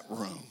in that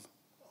room?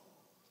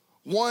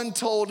 One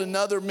told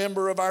another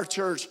member of our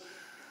church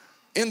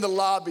in the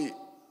lobby,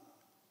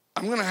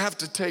 I'm gonna have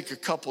to take a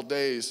couple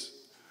days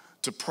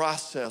to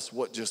process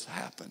what just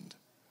happened.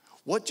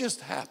 What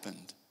just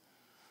happened?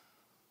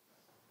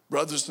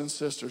 Brothers and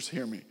sisters,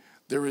 hear me.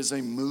 There is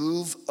a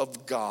move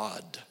of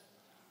God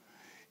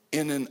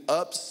in an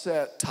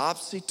upset,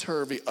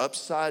 topsy-turvy,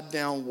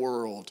 upside-down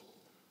world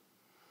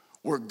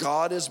where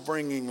God is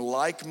bringing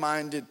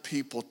like-minded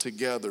people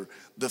together.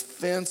 The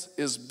fence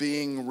is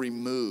being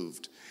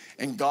removed,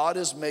 and God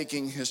is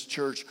making his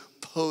church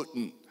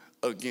potent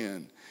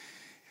again.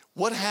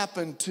 What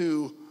happened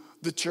to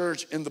the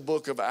church in the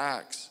book of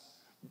Acts?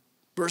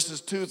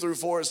 Verses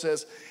 2-4, it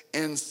says,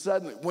 and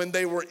suddenly, when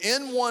they were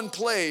in one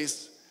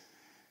place,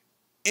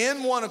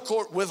 in one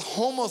accord with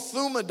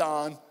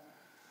homothumadon,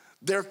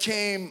 there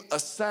came a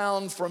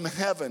sound from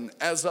heaven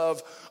as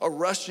of a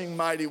rushing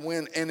mighty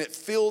wind, and it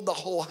filled the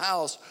whole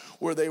house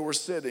where they were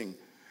sitting.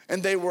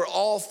 And they were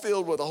all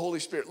filled with the Holy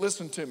Spirit.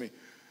 Listen to me.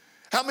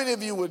 How many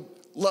of you would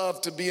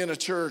love to be in a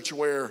church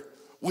where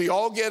we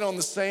all get on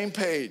the same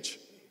page,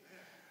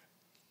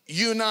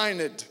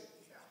 united,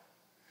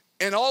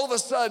 and all of a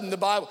sudden the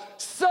Bible,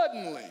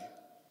 suddenly,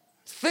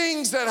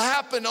 things that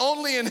happen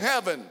only in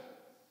heaven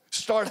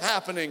start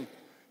happening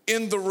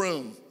in the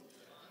room.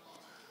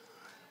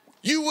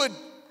 You would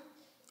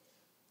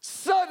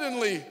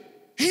suddenly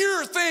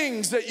hear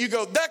things that you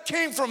go, that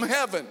came from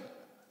heaven.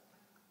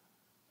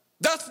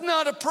 That's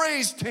not a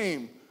praise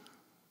team.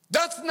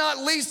 That's not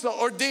Lisa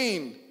or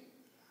Dean.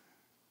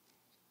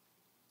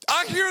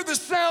 I hear the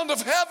sound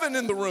of heaven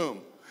in the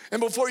room. And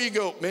before you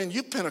go, man,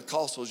 you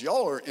Pentecostals,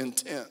 y'all are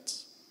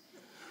intense.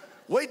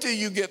 Wait till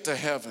you get to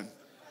heaven,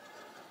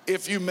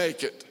 if you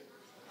make it.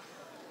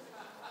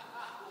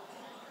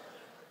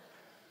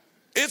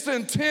 It's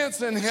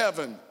intense in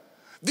heaven.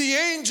 The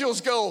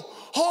angels go,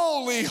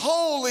 holy,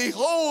 holy,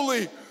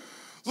 holy,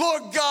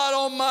 Lord God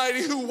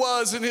Almighty, who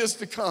was and is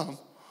to come.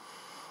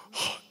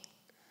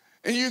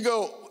 And you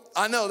go,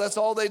 I know, that's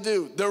all they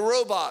do. They're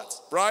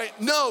robots, right?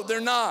 No,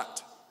 they're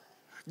not.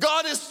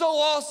 God is so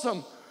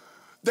awesome.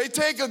 They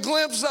take a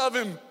glimpse of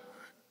him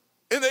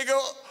and they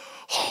go,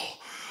 oh,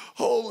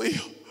 holy,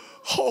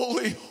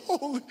 holy,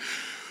 holy.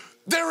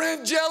 They're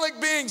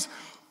angelic beings.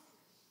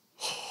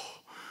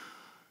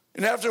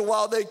 And after a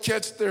while, they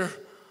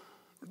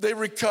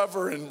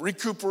recover and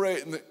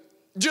recuperate. And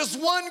just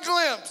one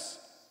glimpse,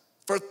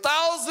 for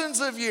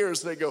thousands of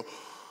years, they go,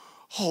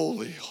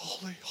 holy,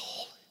 holy,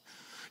 holy.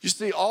 You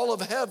see, all of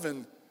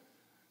heaven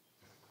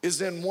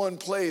is in one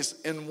place,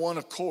 in one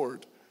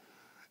accord.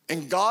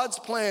 And God's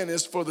plan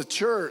is for the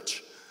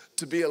church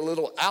to be a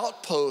little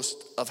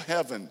outpost of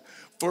heaven,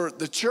 for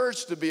the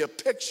church to be a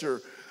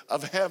picture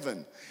of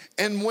heaven.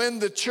 And when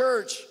the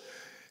church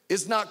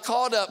is not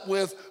caught up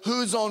with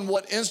who's on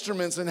what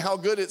instruments and how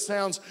good it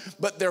sounds,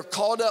 but they're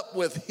caught up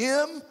with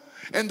him,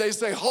 and they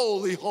say,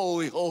 holy,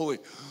 holy, holy,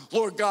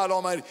 Lord God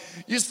Almighty.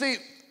 You see,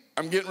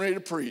 I'm getting ready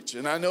to preach,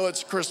 and I know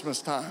it's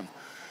Christmas time.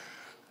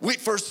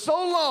 For so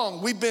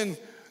long, we've been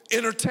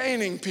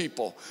entertaining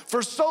people.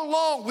 For so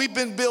long, we've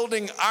been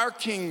building our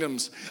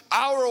kingdoms,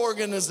 our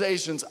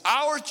organizations,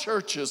 our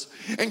churches.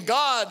 And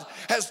God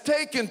has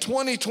taken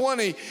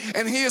 2020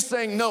 and he is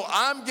saying, no,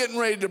 I'm getting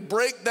ready to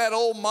break that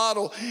old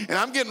model and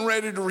I'm getting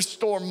ready to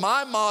restore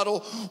my model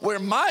where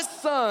my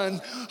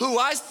son, who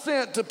I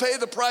sent to pay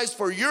the price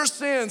for your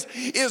sins,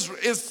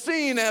 is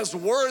seen as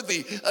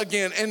worthy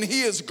again, and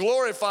he is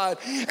glorified.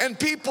 And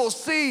people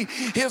see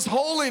his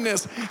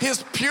holiness,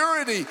 his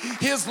purity,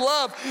 his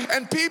love,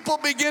 and people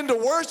begin to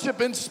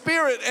worship in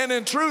spirit and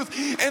in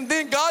truth. And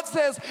then God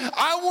says,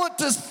 I want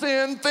to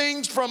send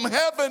things from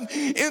heaven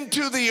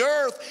into the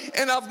earth,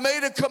 and I've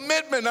made a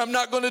commitment. I'm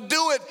not going to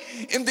do it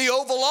in the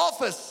Oval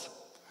Office.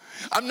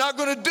 I'm not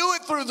going to do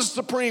it through the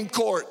Supreme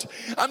Court.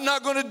 I'm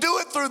not going to do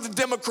it through the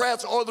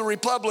Democrats or the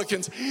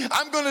Republicans.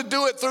 I'm going to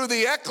do it through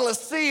the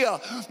ecclesia,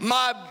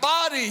 my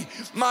body,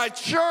 my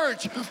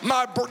church,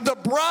 the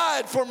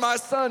bride for my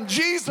son,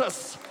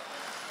 Jesus.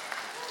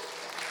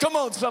 Come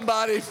on,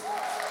 somebody.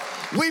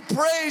 We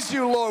praise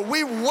you, Lord.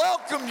 We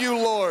welcome you,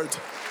 Lord.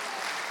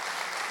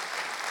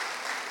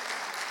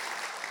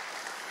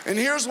 And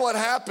here's what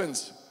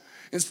happens.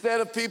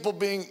 Instead of people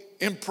being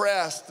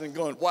impressed and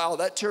going, wow,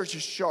 that church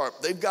is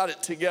sharp. They've got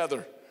it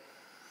together.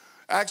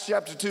 Acts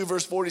chapter 2,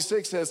 verse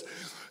 46 says,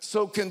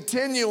 so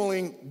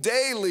continuing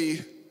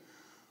daily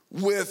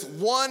with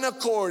one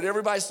accord.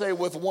 Everybody say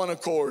with one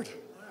accord.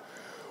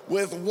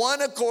 With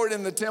one accord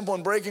in the temple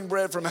and breaking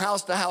bread from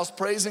house to house,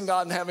 praising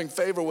God and having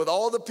favor with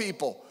all the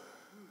people.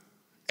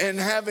 And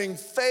having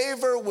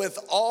favor with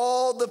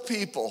all the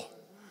people,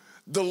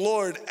 the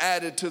Lord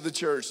added to the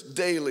church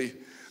daily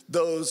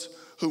those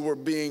who were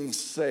being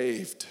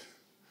saved.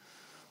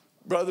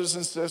 Brothers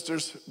and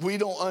sisters,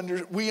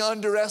 we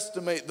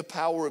underestimate the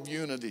power of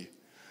unity,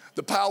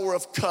 the power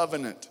of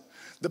covenant,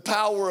 the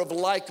power of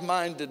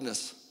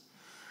like-mindedness.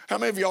 How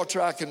many of y'all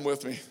tracking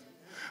with me?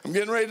 I'm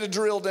getting ready to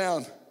drill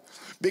down.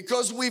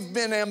 Because we've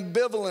been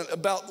ambivalent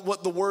about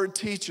what the word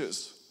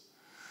teaches,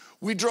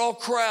 we draw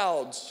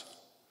crowds.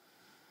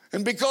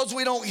 And because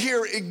we don't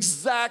hear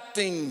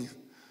exacting,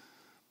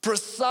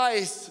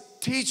 precise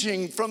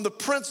teaching from the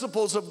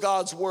principles of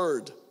God's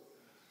word,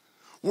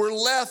 we're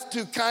left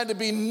to kind of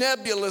be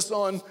nebulous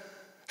on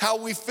how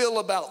we feel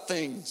about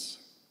things.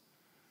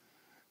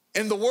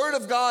 And the word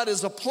of God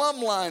is a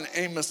plumb line,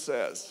 Amos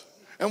says,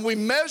 and we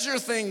measure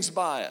things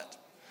by it.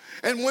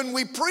 And when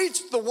we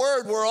preach the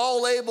word, we're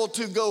all able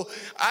to go,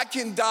 I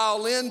can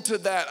dial into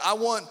that. I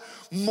want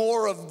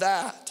more of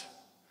that.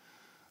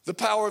 The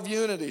power of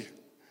unity.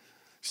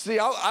 See,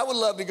 I would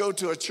love to go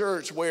to a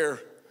church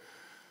where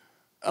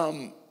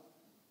I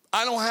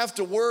don't have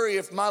to worry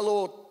if my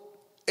little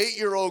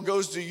 8-year-old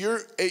goes to your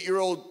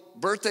 8-year-old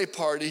birthday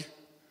party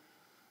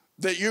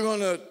that you're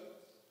going to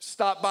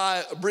stop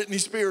by a Britney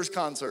Spears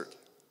concert.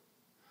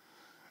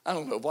 I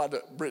don't know why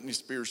Britney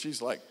Spears,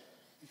 she's like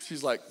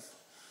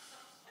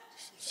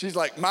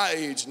my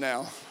age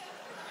now.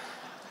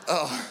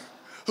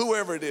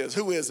 Whoever it is,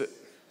 who is it?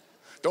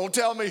 Don't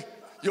tell me.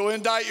 You'll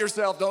indict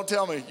yourself. Don't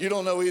tell me. You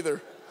don't know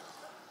either.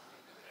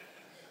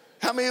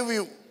 How many of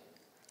you,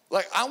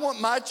 I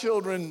want my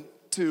children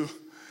to,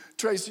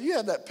 Tracy, you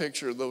have that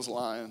picture of those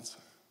lions.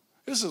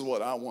 This is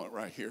what I want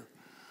right here.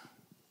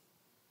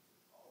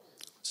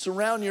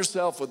 Surround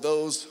yourself with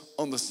those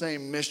on the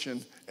same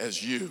mission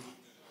as you.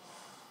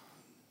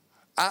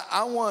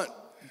 I'm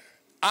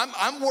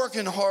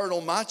working hard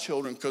on my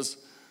children because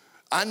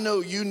I know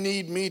you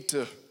need me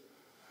to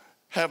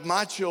have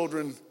my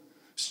children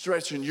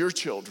stretching your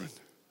children.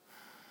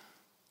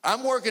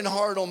 I'm working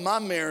hard on my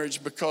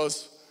marriage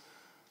because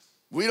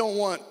we don't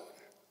want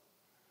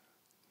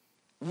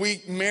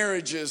weak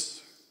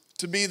marriages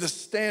to be the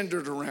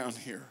standard around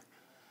here.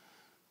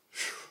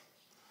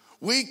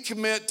 We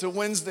commit to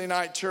Wednesday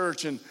night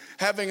church and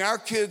having our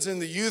kids in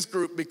the youth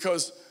group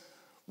because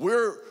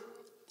we're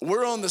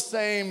on the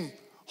same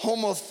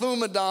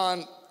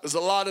homothumadon as a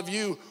lot of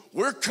you.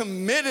 We're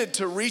committed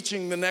to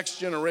reaching the next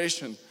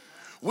generation.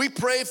 We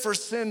pray for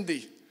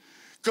Cindy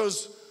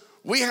because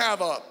we have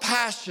a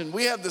passion.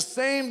 We have the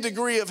same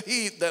degree of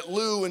heat that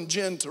Lou and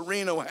Jen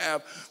Torino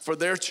have for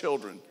their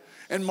children.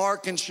 And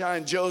Mark and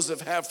Shine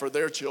Joseph have for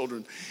their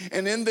children.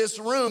 And in this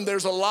room,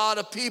 there's a lot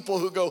of people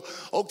who go,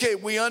 okay,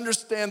 we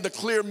understand the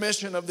clear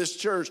mission of this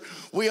church.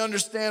 We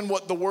understand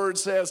what the word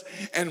says,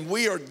 and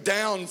we are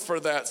down for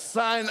that.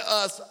 Sign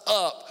us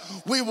up.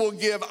 We will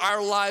give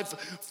our life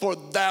for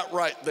that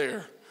right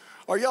there.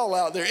 Are y'all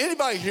out there?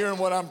 Anybody hearing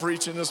what I'm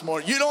preaching this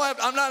morning? You don't have,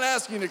 I'm not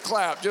asking you to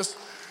clap. Just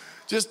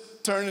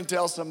turn and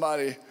tell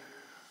somebody,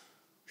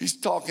 he's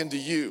talking to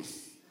you.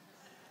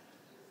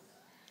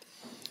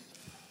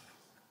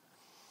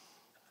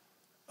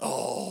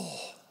 Oh,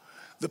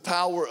 the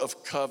power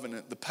of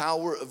covenant, the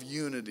power of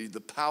unity, the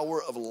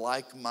power of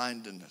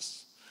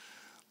like-mindedness.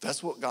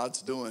 That's what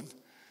God's doing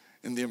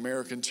in the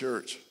American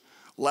church.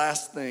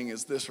 Last thing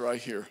is this right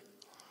here.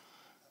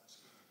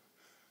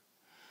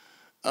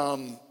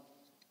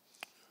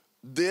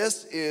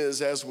 This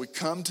is as we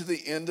come to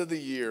the end of the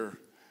year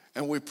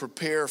and we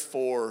prepare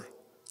for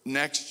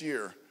next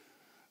year.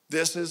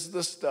 This is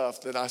the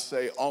stuff that I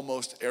say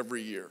almost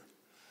every year.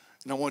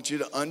 And I want you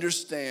to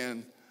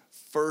understand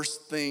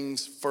first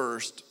things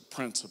first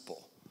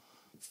principle.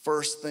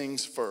 First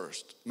things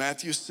first.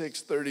 Matthew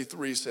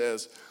 6:33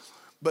 says,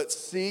 but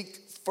seek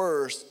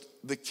first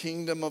the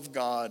kingdom of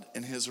God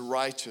and his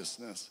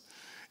righteousness,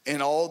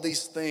 and all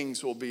these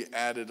things will be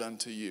added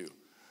unto you.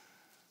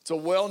 It's a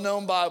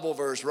well-known Bible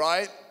verse,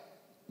 right?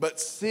 But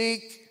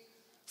seek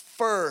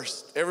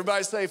first.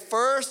 Everybody say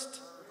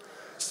first.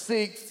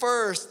 Seek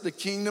first the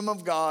kingdom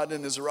of God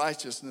and his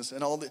righteousness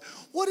and all the.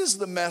 What is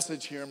the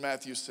message here in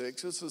Matthew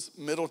 6? This is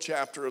the middle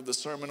chapter of the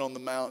Sermon on the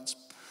Mount. It's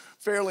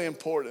fairly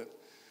important.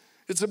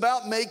 It's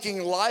about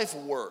making life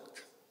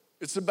work.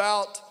 It's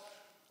about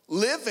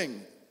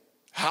living,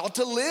 how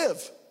to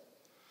live.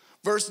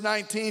 Verse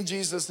 19,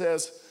 Jesus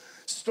says,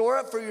 store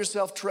up for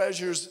yourself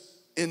treasures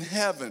in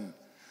heaven,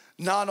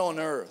 not on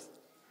earth.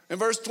 In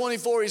verse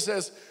 24, he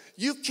says,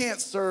 you can't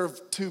serve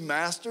two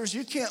masters.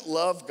 You can't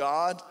love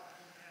God.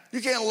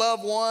 You can't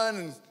love one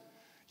and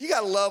you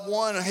got to love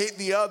one and hate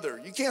the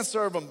other. You can't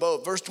serve them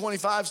both. Verse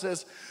 25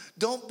 says,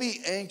 don't be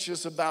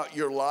anxious about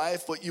your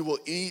life, what you will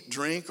eat,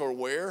 drink, or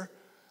wear.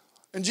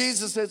 And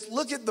Jesus says,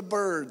 look at the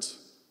birds.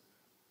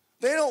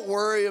 They don't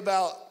worry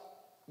about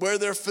where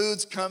their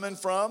food's coming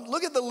from.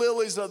 Look at the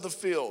lilies of the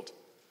field.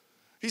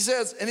 He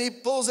says, and he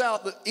pulls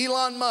out the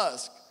Elon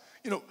Musk.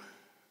 You know,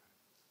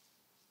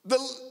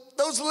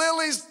 those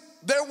lilies,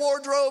 their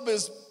wardrobe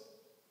is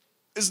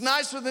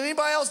nicer than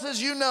anybody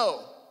else's, you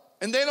know.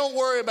 And they don't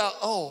worry about,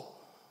 oh,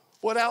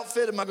 what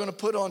outfit am I going to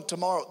put on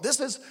tomorrow? This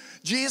is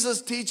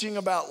Jesus teaching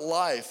about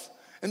life.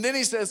 And then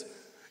he says,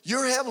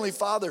 your heavenly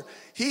Father,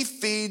 he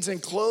feeds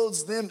and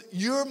clothes them.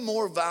 You're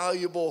more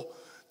valuable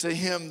to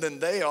him than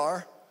they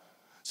are.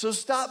 So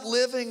stop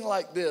living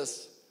like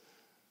this.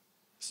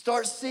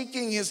 Start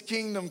seeking his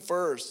kingdom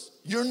first.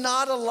 You're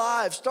not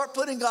alive. Start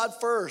putting God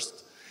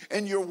first,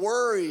 and your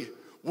worry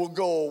will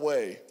go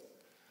away.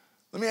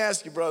 Let me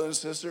ask you, brother and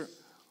sister,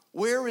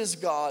 where is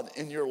God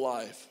in your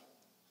life?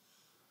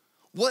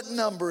 What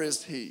number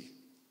is he?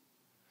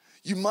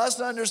 You must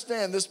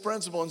understand this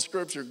principle in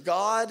Scripture.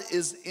 God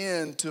is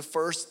into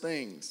first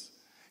things.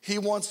 He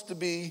wants to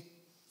be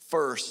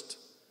first.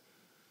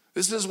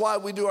 This is why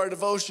we do our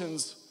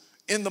devotions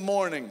in the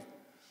morning,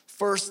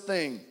 first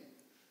thing.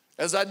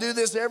 As I do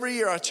this every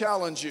year, I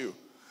challenge you.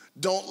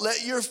 Don't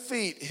let your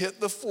feet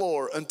hit the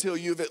floor until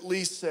you've at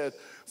least said,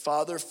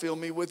 Father, fill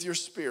me with your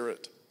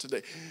Spirit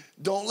today.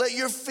 Don't let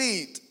your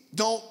feet,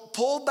 don't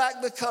pull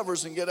back the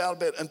covers and get out of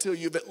bed until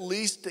you've at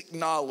least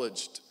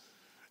acknowledged.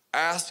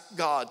 Ask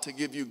God to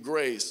give you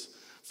grace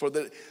for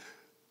that.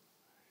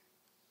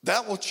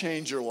 That will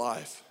change your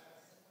life.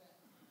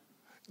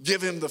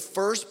 Give him the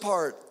first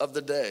part of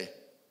the day.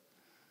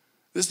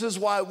 This is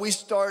why we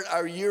start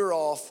our year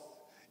off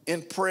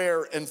in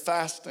prayer and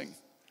fasting.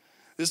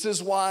 This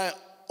is why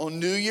on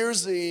New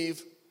Year's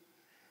Eve,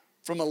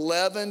 from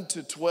 11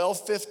 to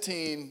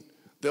 12:15,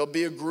 there'll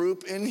be a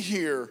group in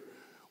here.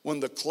 When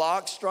the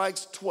clock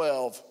strikes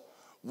 12,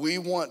 we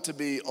want to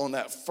be on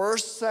that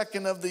first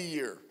second of the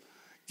year,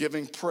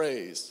 giving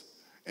praise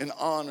and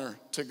honor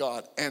to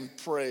God and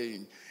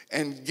praying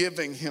and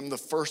giving him the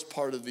first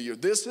part of the year.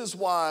 This is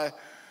why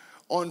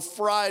on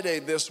Friday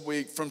this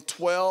week from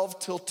 12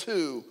 till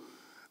 2,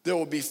 there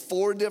will be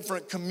 4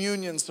 different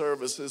communion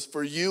services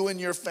for you and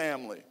your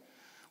family.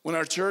 When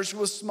our church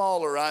was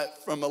smaller,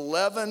 from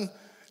 11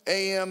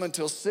 a.m.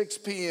 until 6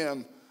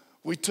 p.m.,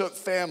 we took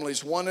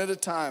families one at a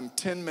time,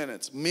 10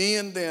 minutes. Me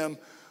and them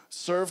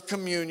served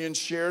communion,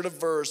 shared a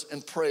verse,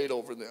 and prayed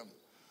over them.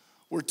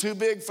 We're too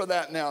big for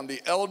that now. And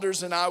the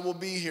elders and I will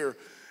be here.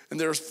 And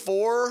there's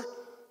 4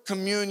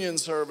 communion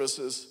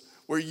services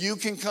where you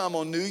can come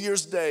on New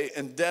Year's Day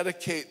and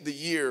dedicate the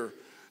year,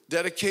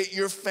 dedicate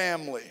your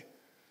family.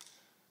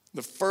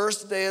 The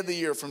first day of the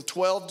year from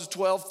 12 to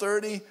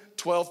 12:30,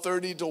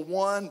 12:30 to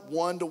 1,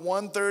 1 to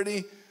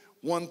 1:30,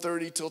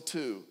 1:30 till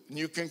 2. And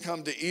you can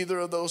come to either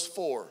of those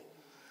 4.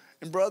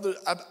 And brother,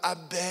 I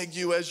beg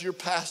you as your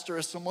pastor,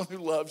 as someone who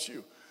loves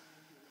you,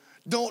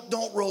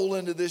 don't roll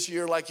into this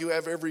year like you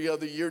have every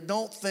other year.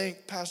 Don't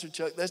think, Pastor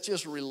Chuck, that's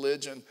just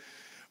religion.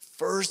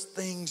 First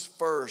things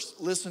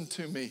first. Listen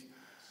to me.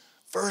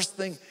 First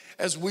thing,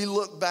 as we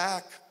look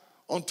back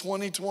on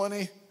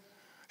 2020,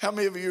 how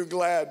many of you are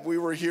glad we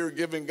were here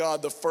giving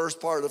God the first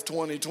part of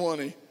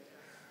 2020?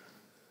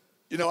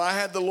 You know, I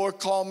had the Lord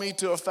call me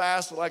to a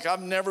fast like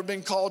I've never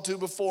been called to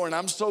before, and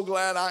I'm so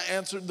glad I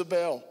answered the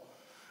bell.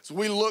 So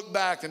we look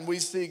back and we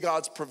see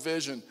God's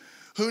provision.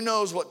 Who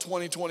knows what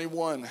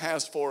 2021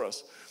 has for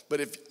us?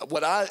 But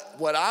what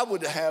I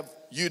would have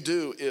you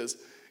do is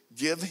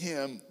give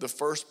him the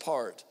first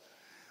part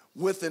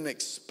with an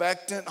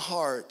expectant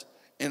heart,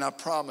 and I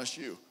promise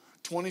you,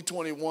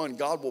 2021,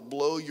 God will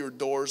blow your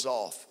doors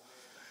off.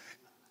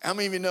 How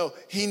many of you know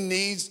he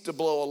needs to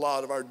blow a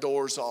lot of our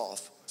doors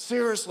off?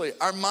 Seriously,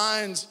 our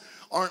minds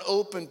aren't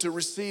open to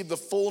receive the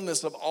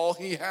fullness of all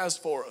he has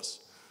for us.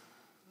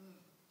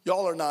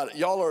 Y'all are not.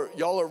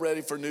 Y'all are ready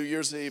for New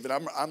Year's Eve,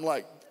 and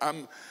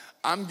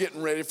I'm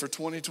getting ready for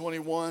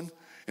 2021,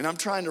 and I'm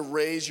trying to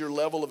raise your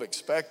level of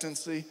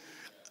expectancy.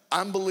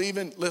 I'm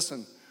believing.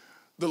 Listen,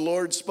 the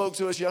Lord spoke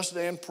to us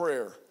yesterday in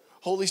prayer.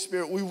 Holy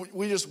Spirit,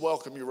 we just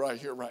welcome you right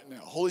here, right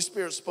now. Holy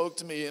Spirit spoke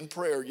to me in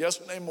prayer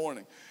yesterday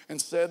morning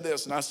and said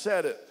this, and I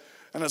said it,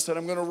 and I said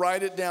I'm going to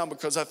write it down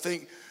because I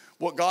think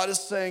what God is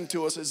saying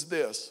to us is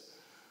this.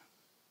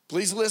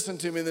 Please listen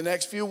to me in the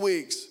next few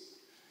weeks.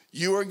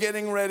 You are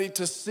getting ready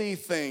to see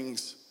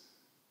things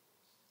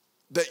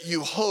that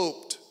you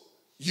hoped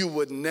you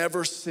would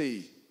never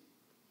see.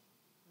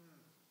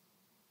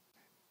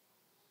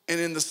 And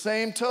in the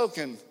same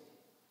token,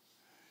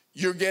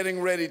 you're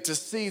getting ready to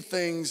see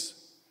things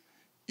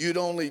you'd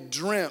only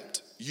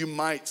dreamt you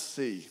might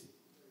see.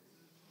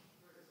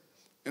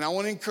 And I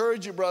want to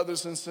encourage you,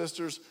 brothers and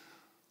sisters,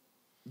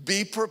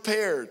 be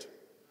prepared.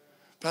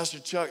 Pastor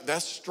Chuck,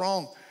 that's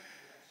strong.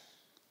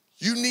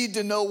 You need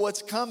to know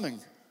what's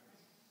coming.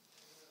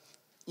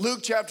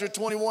 Luke chapter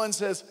 21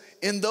 says,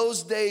 in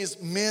those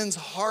days, men's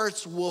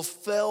hearts will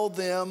fail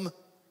them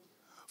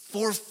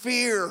for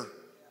fear.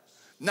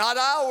 Not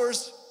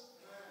ours,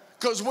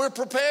 because we're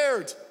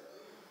prepared.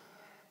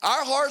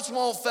 Our hearts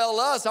won't fail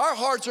us. Our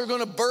hearts are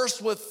going to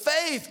burst with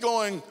faith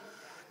going,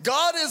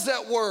 God is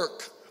at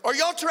work. Are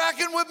y'all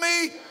tracking with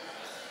me?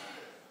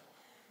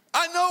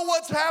 I know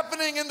what's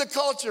happening in the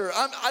culture.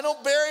 I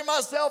don't bury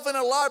myself in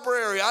a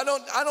library. I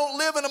don't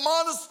live in a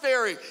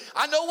monastery.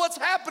 I know what's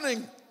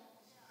happening.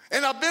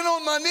 And I've been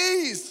on my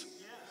knees.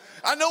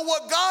 I know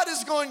what God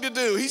is going to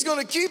do. He's going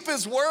to keep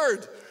his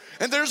word.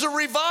 And there's a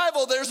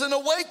revival. There's an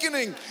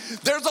awakening.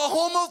 There's a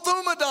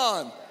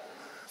homothumadon.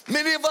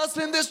 Many of us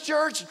in this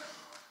church,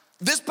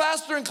 this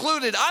pastor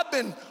included, I've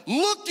been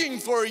looking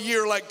for a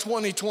year like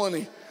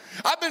 2020.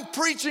 I've been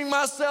preaching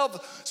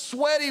myself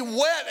sweaty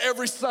wet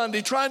every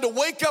Sunday, trying to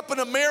wake up an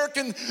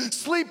American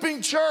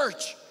sleeping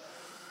church.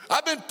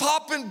 I've been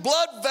popping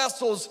blood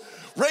vessels,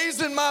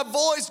 raising my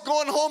voice,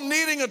 going home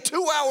needing a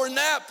 2-hour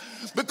nap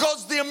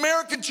because the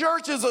American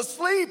church is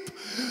asleep.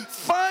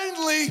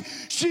 Finally,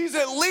 she's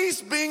at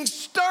least being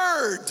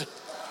stirred.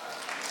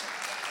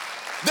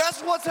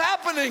 That's what's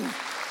happening.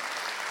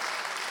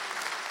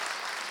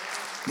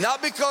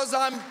 Not because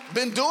I've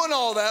been doing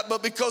all that,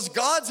 but because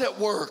God's at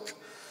work.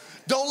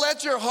 Don't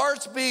let your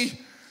hearts be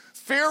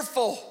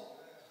fearful.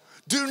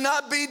 Do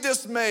not be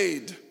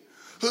dismayed.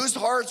 Whose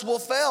hearts will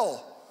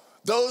fail?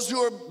 Those who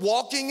are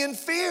walking in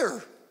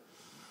fear.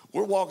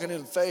 We're walking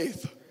in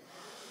faith.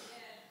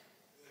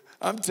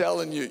 I'm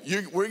telling you,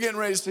 we're getting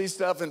ready to see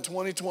stuff in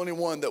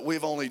 2021 that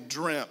we've only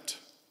dreamt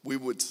we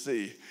would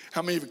see.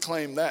 How many of you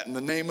claim that in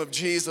the name of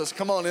Jesus?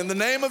 Come on, in the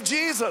name of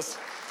Jesus.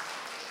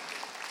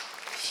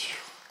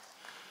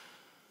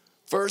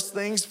 First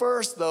things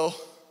first, though.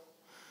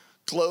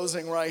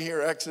 Closing right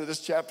here,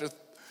 Exodus chapter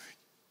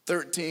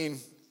 13.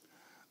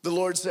 The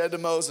Lord said to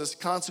Moses,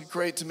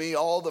 consecrate to me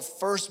all the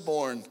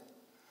firstborn,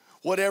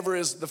 whatever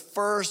is the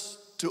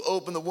first to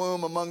open the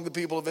womb among the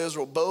people of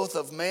Israel, both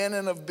of man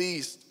and of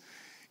beast,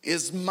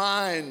 is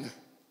mine.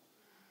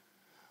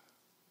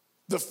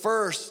 The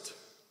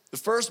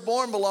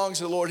firstborn belongs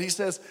to the Lord. He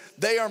says,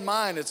 they are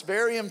mine. It's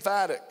very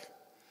emphatic.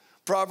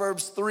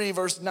 Proverbs 3,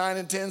 verse 9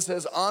 and 10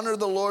 says, honor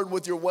the Lord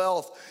with your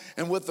wealth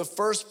and with the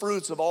first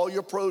fruits of all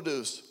your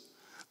produce.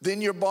 Then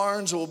your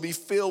barns will be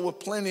filled with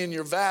plenty and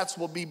your vats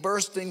will be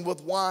bursting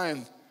with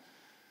wine.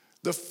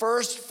 The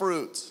first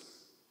fruits.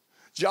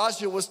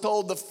 Joshua was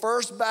told the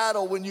first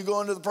battle when you go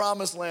into the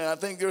promised land, I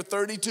think there are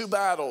 32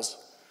 battles,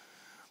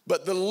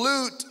 but the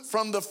loot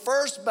from the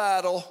first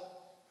battle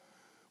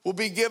will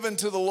be given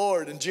to the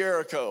Lord in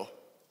Jericho.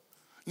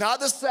 Not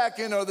the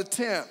second or the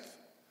 10th.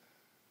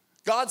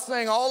 God's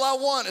saying all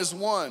I want is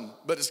one,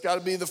 but it's got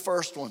to be the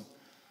first one.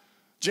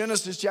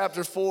 Genesis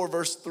chapter 4,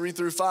 verse 3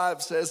 through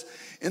 5 says,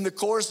 in the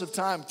course of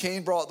time,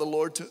 Cain brought to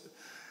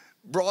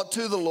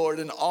the Lord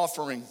an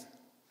offering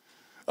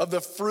of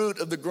the fruit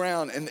of the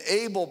ground, and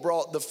Abel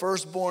brought the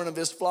firstborn of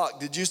his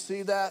flock. Did you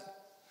see that?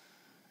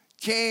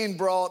 Cain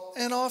brought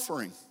an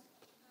offering.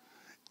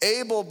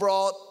 Abel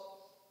brought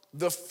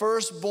the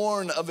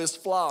firstborn of his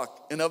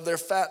flock and of their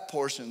fat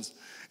portions.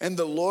 And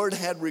the Lord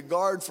had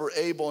regard for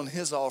Abel and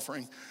his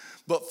offering,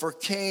 but for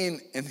Cain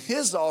and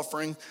his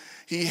offering,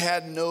 he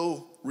had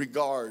no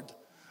regard.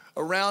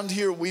 Around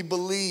here, we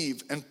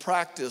believe and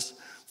practice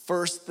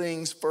first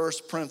things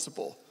first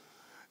principle.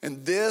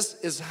 And this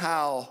is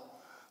how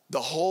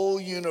the whole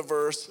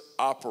universe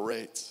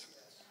operates.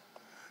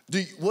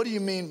 What do you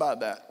mean by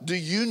that? Do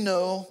you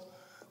know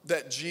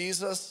that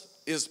Jesus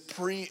is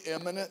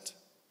preeminent?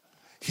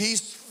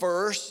 He's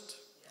first,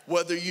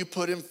 whether you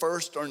put him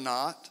first or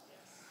not.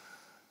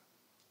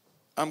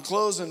 I'm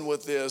closing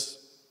with this,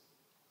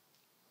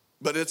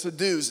 but it's a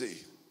doozy.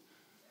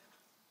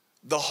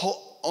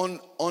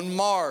 On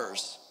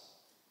Mars,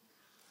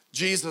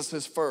 Jesus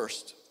is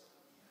first.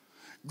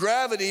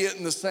 Gravity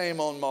isn't the same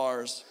on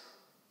Mars,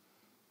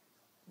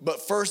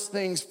 but first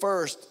things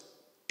first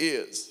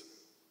is.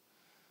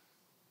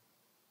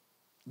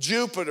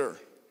 Jupiter,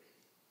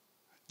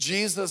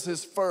 Jesus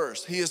is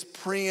first. He is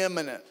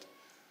preeminent.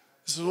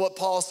 This is what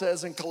Paul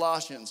says in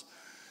Colossians.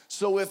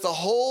 So if the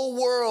whole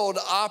world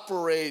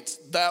operates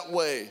that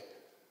way,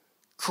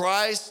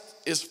 Christ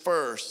is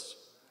first.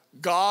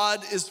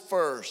 God is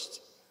first.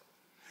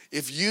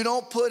 If you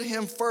don't put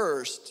him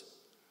first,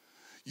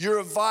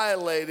 you're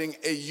violating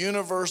a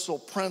universal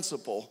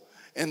principle.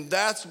 And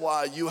that's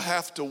why you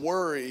have to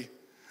worry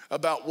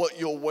about what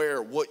you'll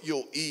wear, what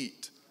you'll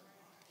eat.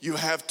 You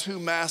have two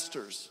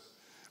masters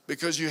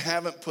because you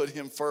haven't put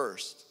him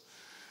first.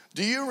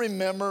 Do you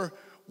remember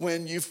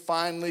when you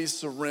finally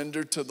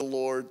surrendered to the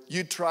Lord?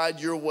 You tried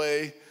your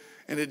way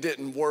and it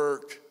didn't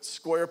work.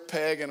 Square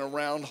peg in a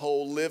round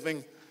hole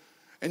living.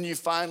 And you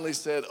finally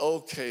said,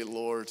 okay,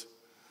 Lord,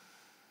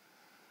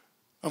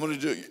 I'm going to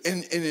do it.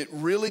 And it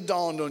really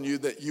dawned on you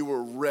that you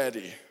were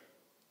ready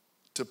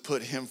to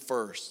put him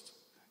first.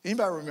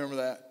 Anybody remember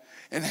that?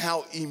 And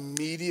how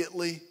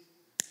immediately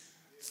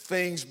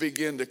things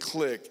begin to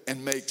click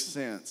and make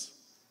sense.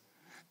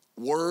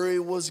 Worry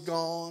was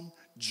gone.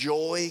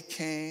 Joy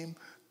came.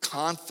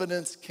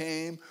 Confidence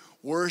came.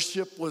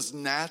 Worship was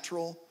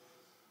natural.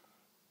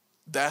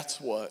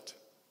 That's what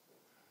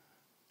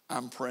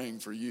I'm praying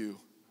for you.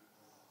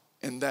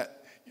 And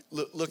that,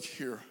 look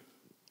here.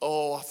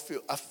 Oh,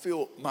 I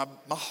feel my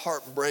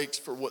heart breaks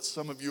for what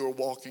some of you are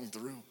walking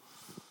through.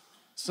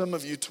 Some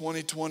of you,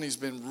 2020 has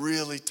been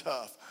really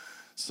tough.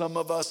 Some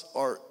of us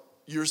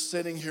you're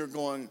sitting here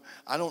going,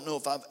 I don't know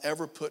if I've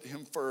ever put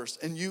him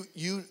first. And you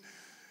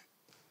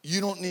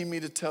don't need me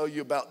to tell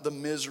you about the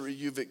misery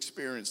you've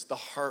experienced, the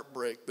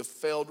heartbreak, the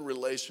failed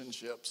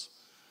relationships.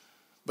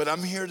 But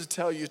I'm here to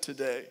tell you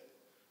today,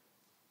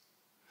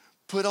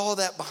 put all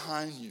that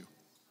behind you.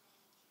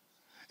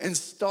 And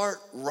start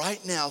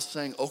right now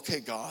saying,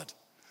 okay, God,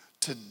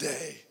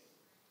 today,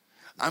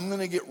 I'm going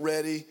to get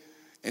ready.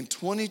 In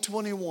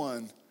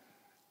 2021,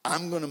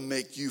 I'm going to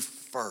make you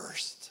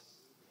first.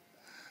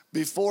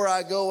 Before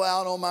I go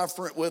out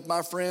with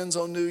my friends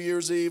on New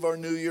Year's Eve or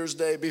New Year's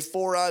Day,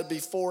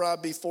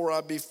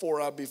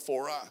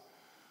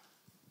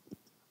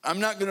 I'm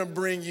not going to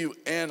bring you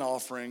an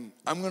offering.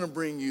 I'm going to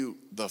bring you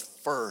the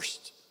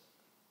first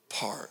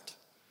part,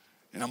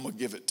 and I'm going to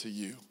give it to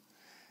you.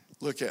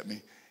 Look at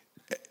me.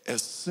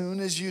 As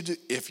soon as you do,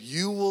 if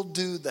you will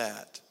do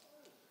that,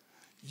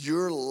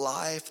 your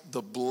life,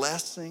 the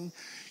blessing,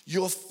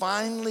 you'll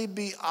finally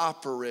be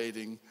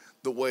operating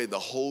the way the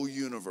whole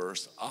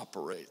universe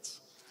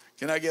operates.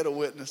 Can I get a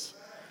witness?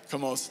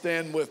 Come on,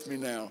 stand with me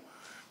now.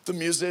 The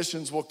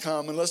musicians will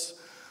come, and let's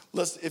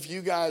if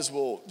you guys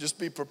will just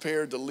be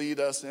prepared to lead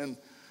us in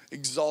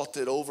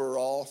Exalted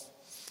overall.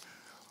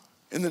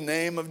 In the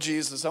name of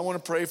Jesus, I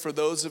want to pray for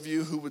those of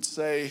you who would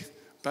say,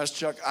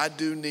 Pastor Chuck,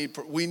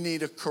 we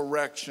need a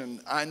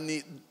correction.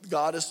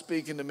 God is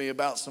speaking to me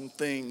about some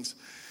things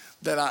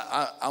that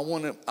I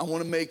want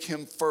to make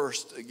him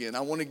first again.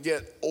 I want to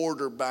get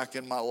order back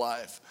in my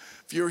life.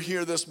 If you're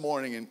here this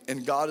morning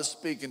and God is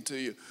speaking to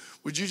you,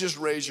 would you just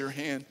raise your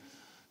hand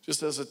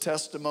just as a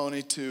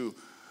testimony to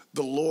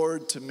the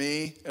Lord, to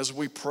me, as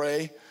we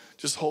pray?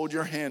 Just hold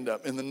your hand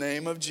up in the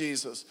name of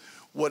Jesus.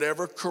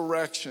 Whatever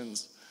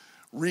corrections,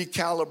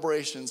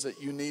 recalibrations that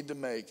you need to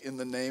make in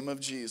the name of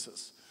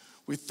Jesus.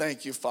 We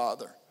thank you,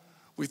 Father.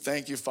 We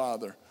thank you,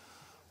 Father.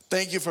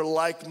 Thank you for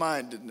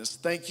like-mindedness.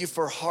 Thank you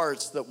for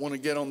hearts that want to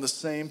get on the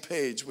same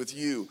page with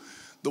you,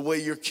 the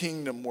way your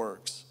kingdom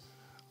works.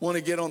 Want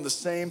to get on the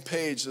same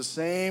page, the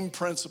same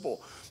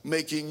principle,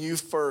 making you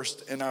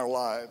first in our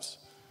lives.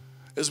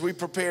 As we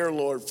prepare,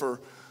 Lord, for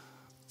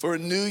a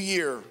new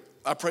year,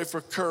 I pray for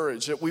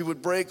courage, that we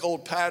would break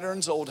old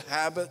patterns, old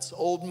habits,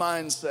 old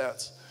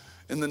mindsets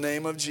in the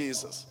name of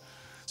Jesus,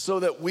 so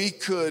that we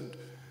could,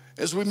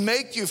 as we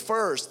make you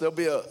first, there'll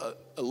be a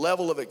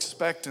level of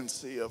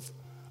expectancy, of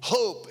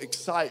hope,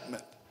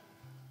 excitement,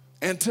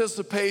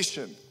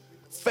 anticipation,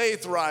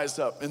 faith rise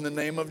up in the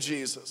name of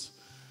Jesus.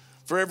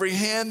 For every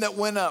hand that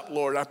went up,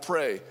 Lord, I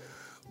pray,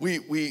 we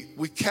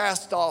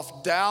cast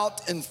off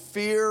doubt and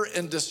fear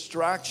and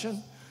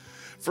distraction.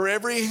 For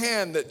every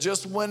hand that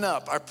just went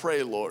up, I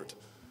pray, Lord,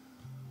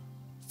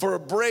 for a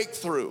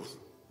breakthrough,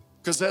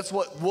 because that's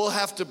what we'll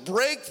have to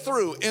break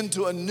through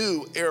into a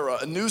new era,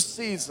 a new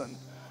season.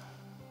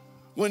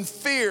 When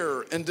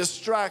fear and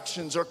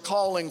distractions are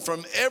calling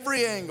from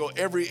every angle,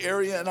 every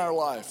area in our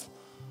life,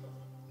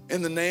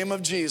 in the name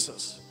of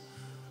Jesus,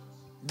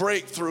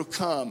 breakthrough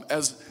come.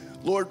 As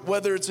Lord,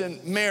 whether it's in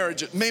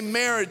marriage, may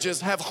marriages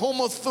have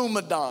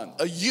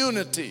homothumadon, a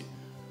unity,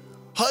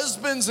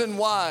 husbands and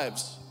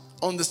wives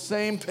on the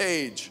same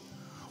page,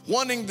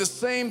 wanting the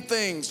same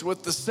things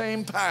with the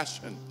same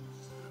passion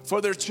for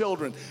their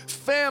children.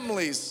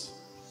 Families,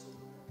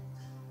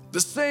 the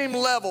same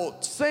level,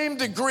 same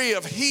degree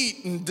of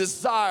heat and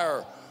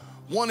desire,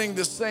 wanting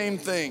the same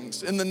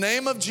things in the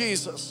name of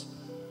Jesus.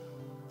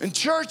 And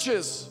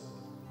churches,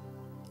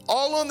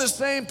 all on the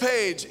same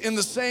page, in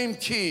the same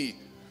key,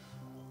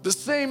 the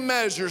same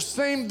measure,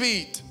 same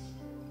beat,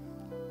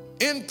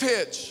 in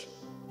pitch,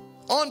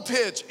 on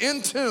pitch,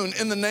 in tune,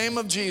 in the name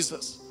of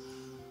Jesus.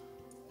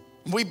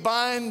 We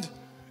bind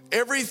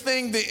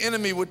everything the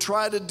enemy would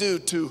try to do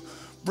to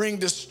bring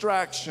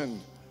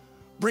distraction,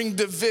 bring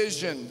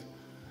division.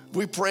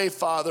 We pray,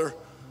 Father,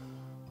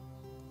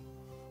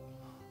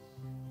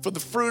 for the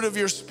fruit of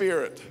your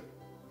Spirit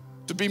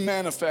to be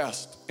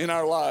manifest in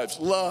our lives.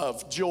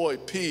 Love, joy,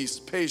 peace,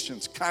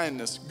 patience,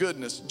 kindness,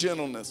 goodness,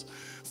 gentleness,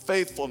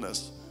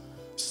 faithfulness,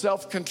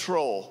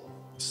 self-control.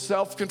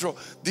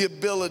 The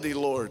ability,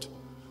 Lord,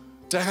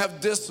 to have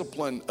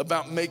discipline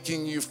about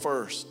making you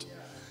first.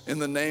 In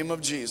the name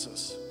of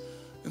Jesus.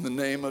 In the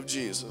name of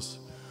Jesus.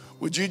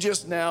 Would you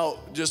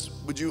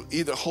would you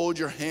either hold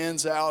your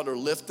hands out or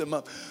lift them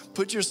up?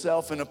 Put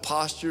yourself in a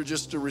posture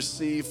just to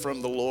receive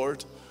from the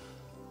Lord.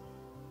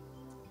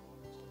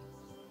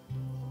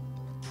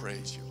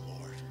 Praise you,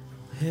 Lord.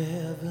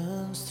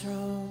 Heaven's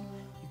throne,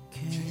 you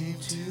came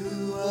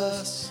to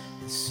us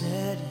and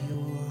set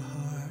your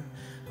heart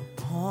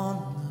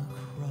upon the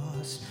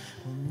cross.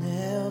 We'll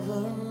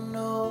never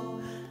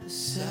know the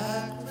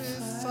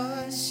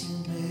sacrifice you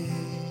made.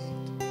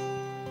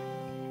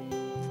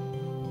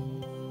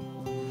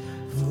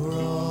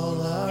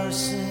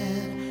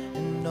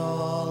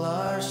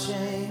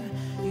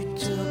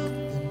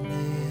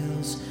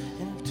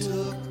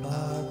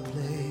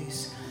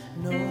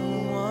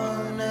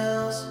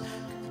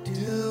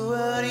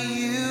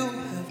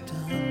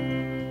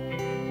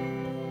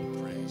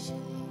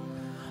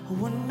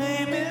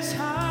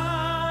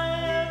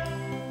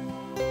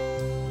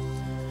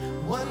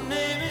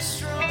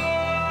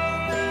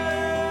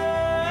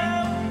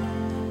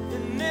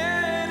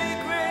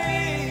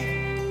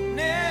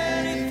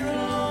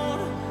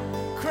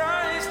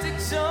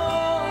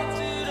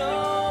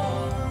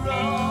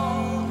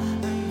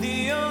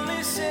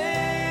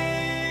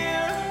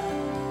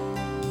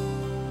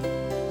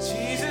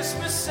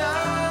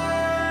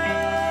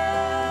 Messiah.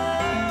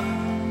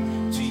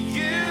 To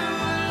you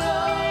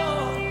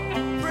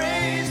alone,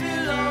 praise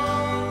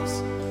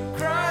belongs.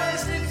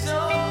 Christ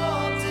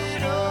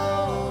exalted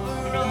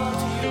over all.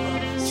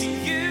 To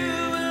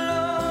you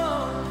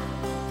alone,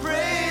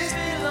 praise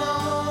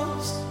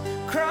belongs.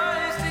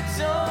 Christ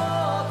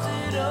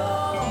exalted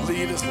over.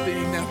 Lead us,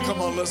 Dean. Now,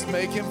 come on, let's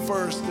make him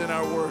first in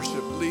our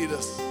worship. Lead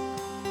us.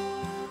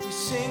 We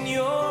sing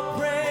your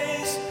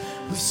praise,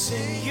 we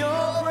sing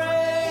your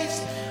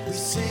praise, we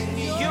sing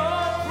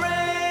your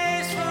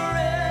praise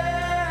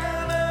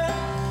forever.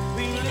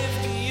 We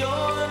lift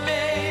your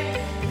name,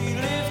 we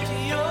lift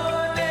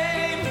your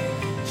name,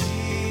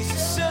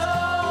 Jesus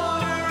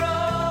over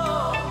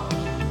all.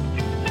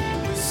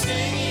 We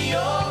sing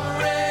your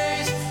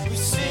praise, we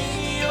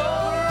sing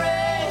your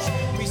praise,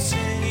 we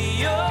sing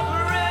your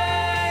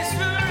praise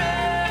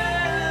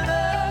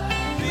forever.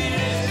 We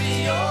lift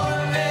your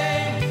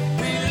name,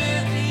 we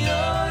lift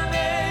your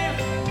name,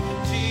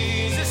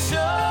 Jesus over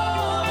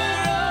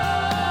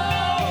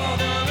all.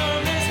 The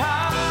name is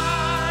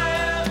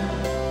higher,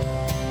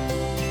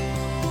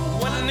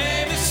 one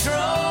name is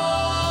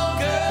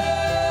stronger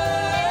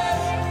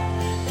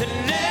than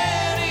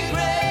any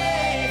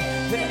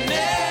grave, than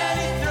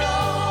any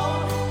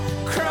throne.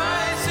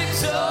 Christ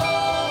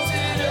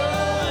exalted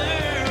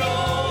over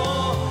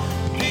all,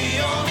 the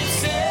only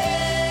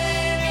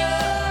Savior,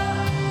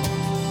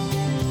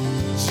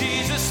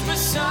 Jesus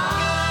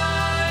Messiah.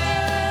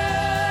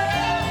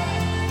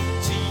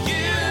 To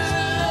you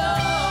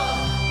alone,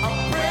 our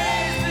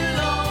praise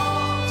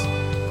belongs.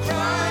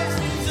 Christ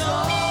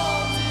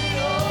exalted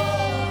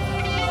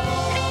over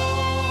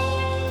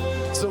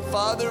all. So,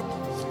 Father,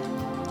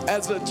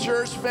 as a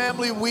church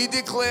family, we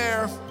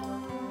declare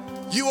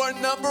you are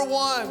number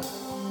one.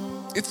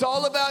 It's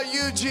all about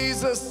you,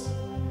 Jesus.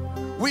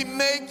 We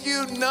make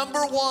you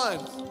number one.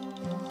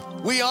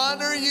 We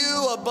honor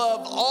you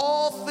above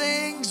all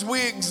things.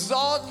 We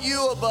exalt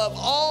you above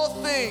all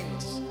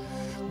things.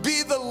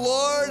 Be the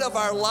Lord of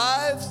our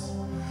lives.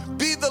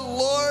 Be the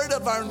Lord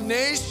of our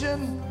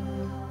nation.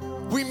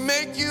 We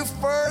make you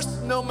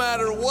first no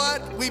matter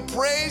what. We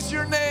praise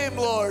your name,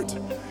 Lord.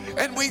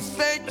 And we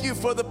thank you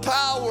for the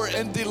power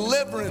and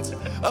deliverance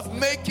of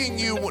making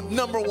you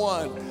number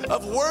one,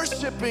 of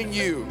worshiping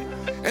you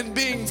and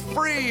being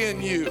free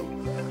in you.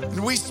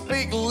 And we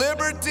speak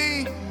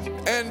liberty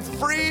and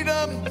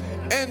freedom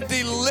and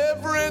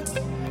deliverance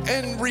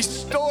and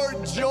restore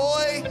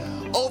joy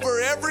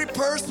over every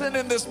person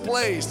in this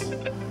place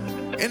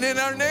and in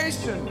our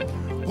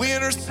nation. We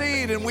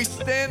intercede and we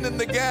stand in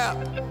the gap.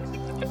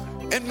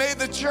 And may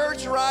the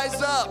church rise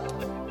up.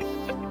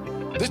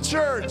 The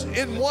church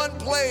in one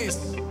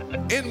place,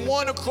 in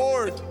one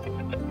accord.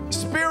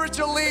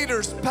 Spiritual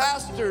leaders,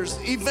 pastors,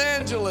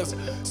 evangelists,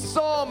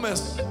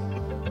 psalmists,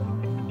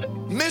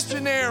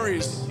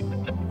 missionaries,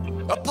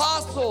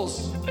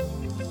 apostles,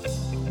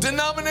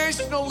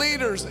 denominational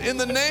leaders, in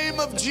the name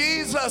of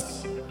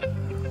Jesus,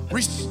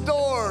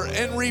 restore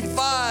and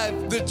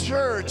revive the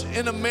church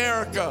in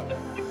America,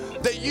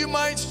 that you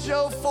might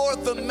show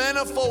forth the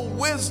manifold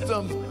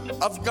wisdom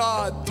of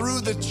God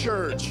through the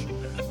church,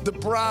 the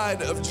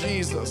bride of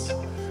Jesus.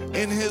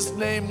 In his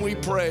name we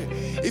pray.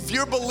 If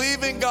you're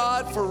believing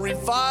God for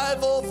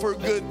revival, for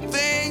good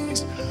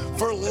things,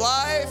 for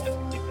life,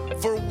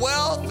 for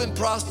wealth and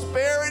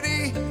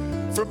prosperity,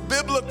 for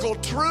biblical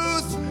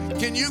truth,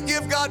 can you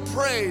give God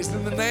praise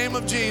in the name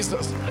of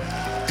Jesus?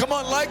 Come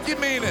on, like you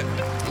mean it.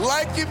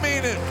 Like you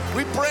mean it.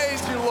 We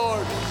praise you,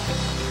 Lord.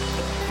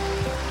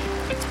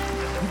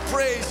 We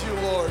praise you,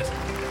 Lord.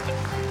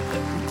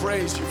 We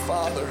praise you,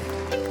 Father.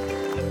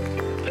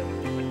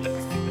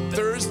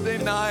 Thursday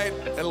night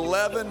at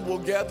 11, we'll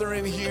gather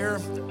in here.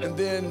 And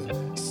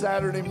then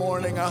Saturday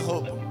morning, I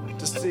hope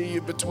to see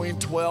you between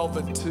 12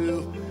 and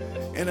 2.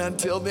 And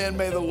until then,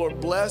 may the Lord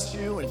bless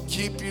you and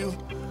keep you.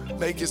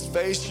 Make his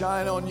face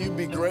shine on you,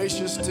 be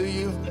gracious to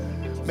you.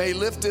 May he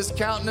lift his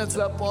countenance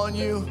up on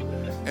you.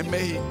 And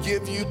may he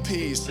give you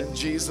peace in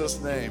Jesus'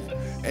 name.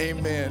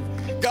 Amen.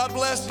 God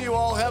bless you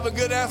all. Have a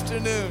good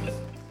afternoon.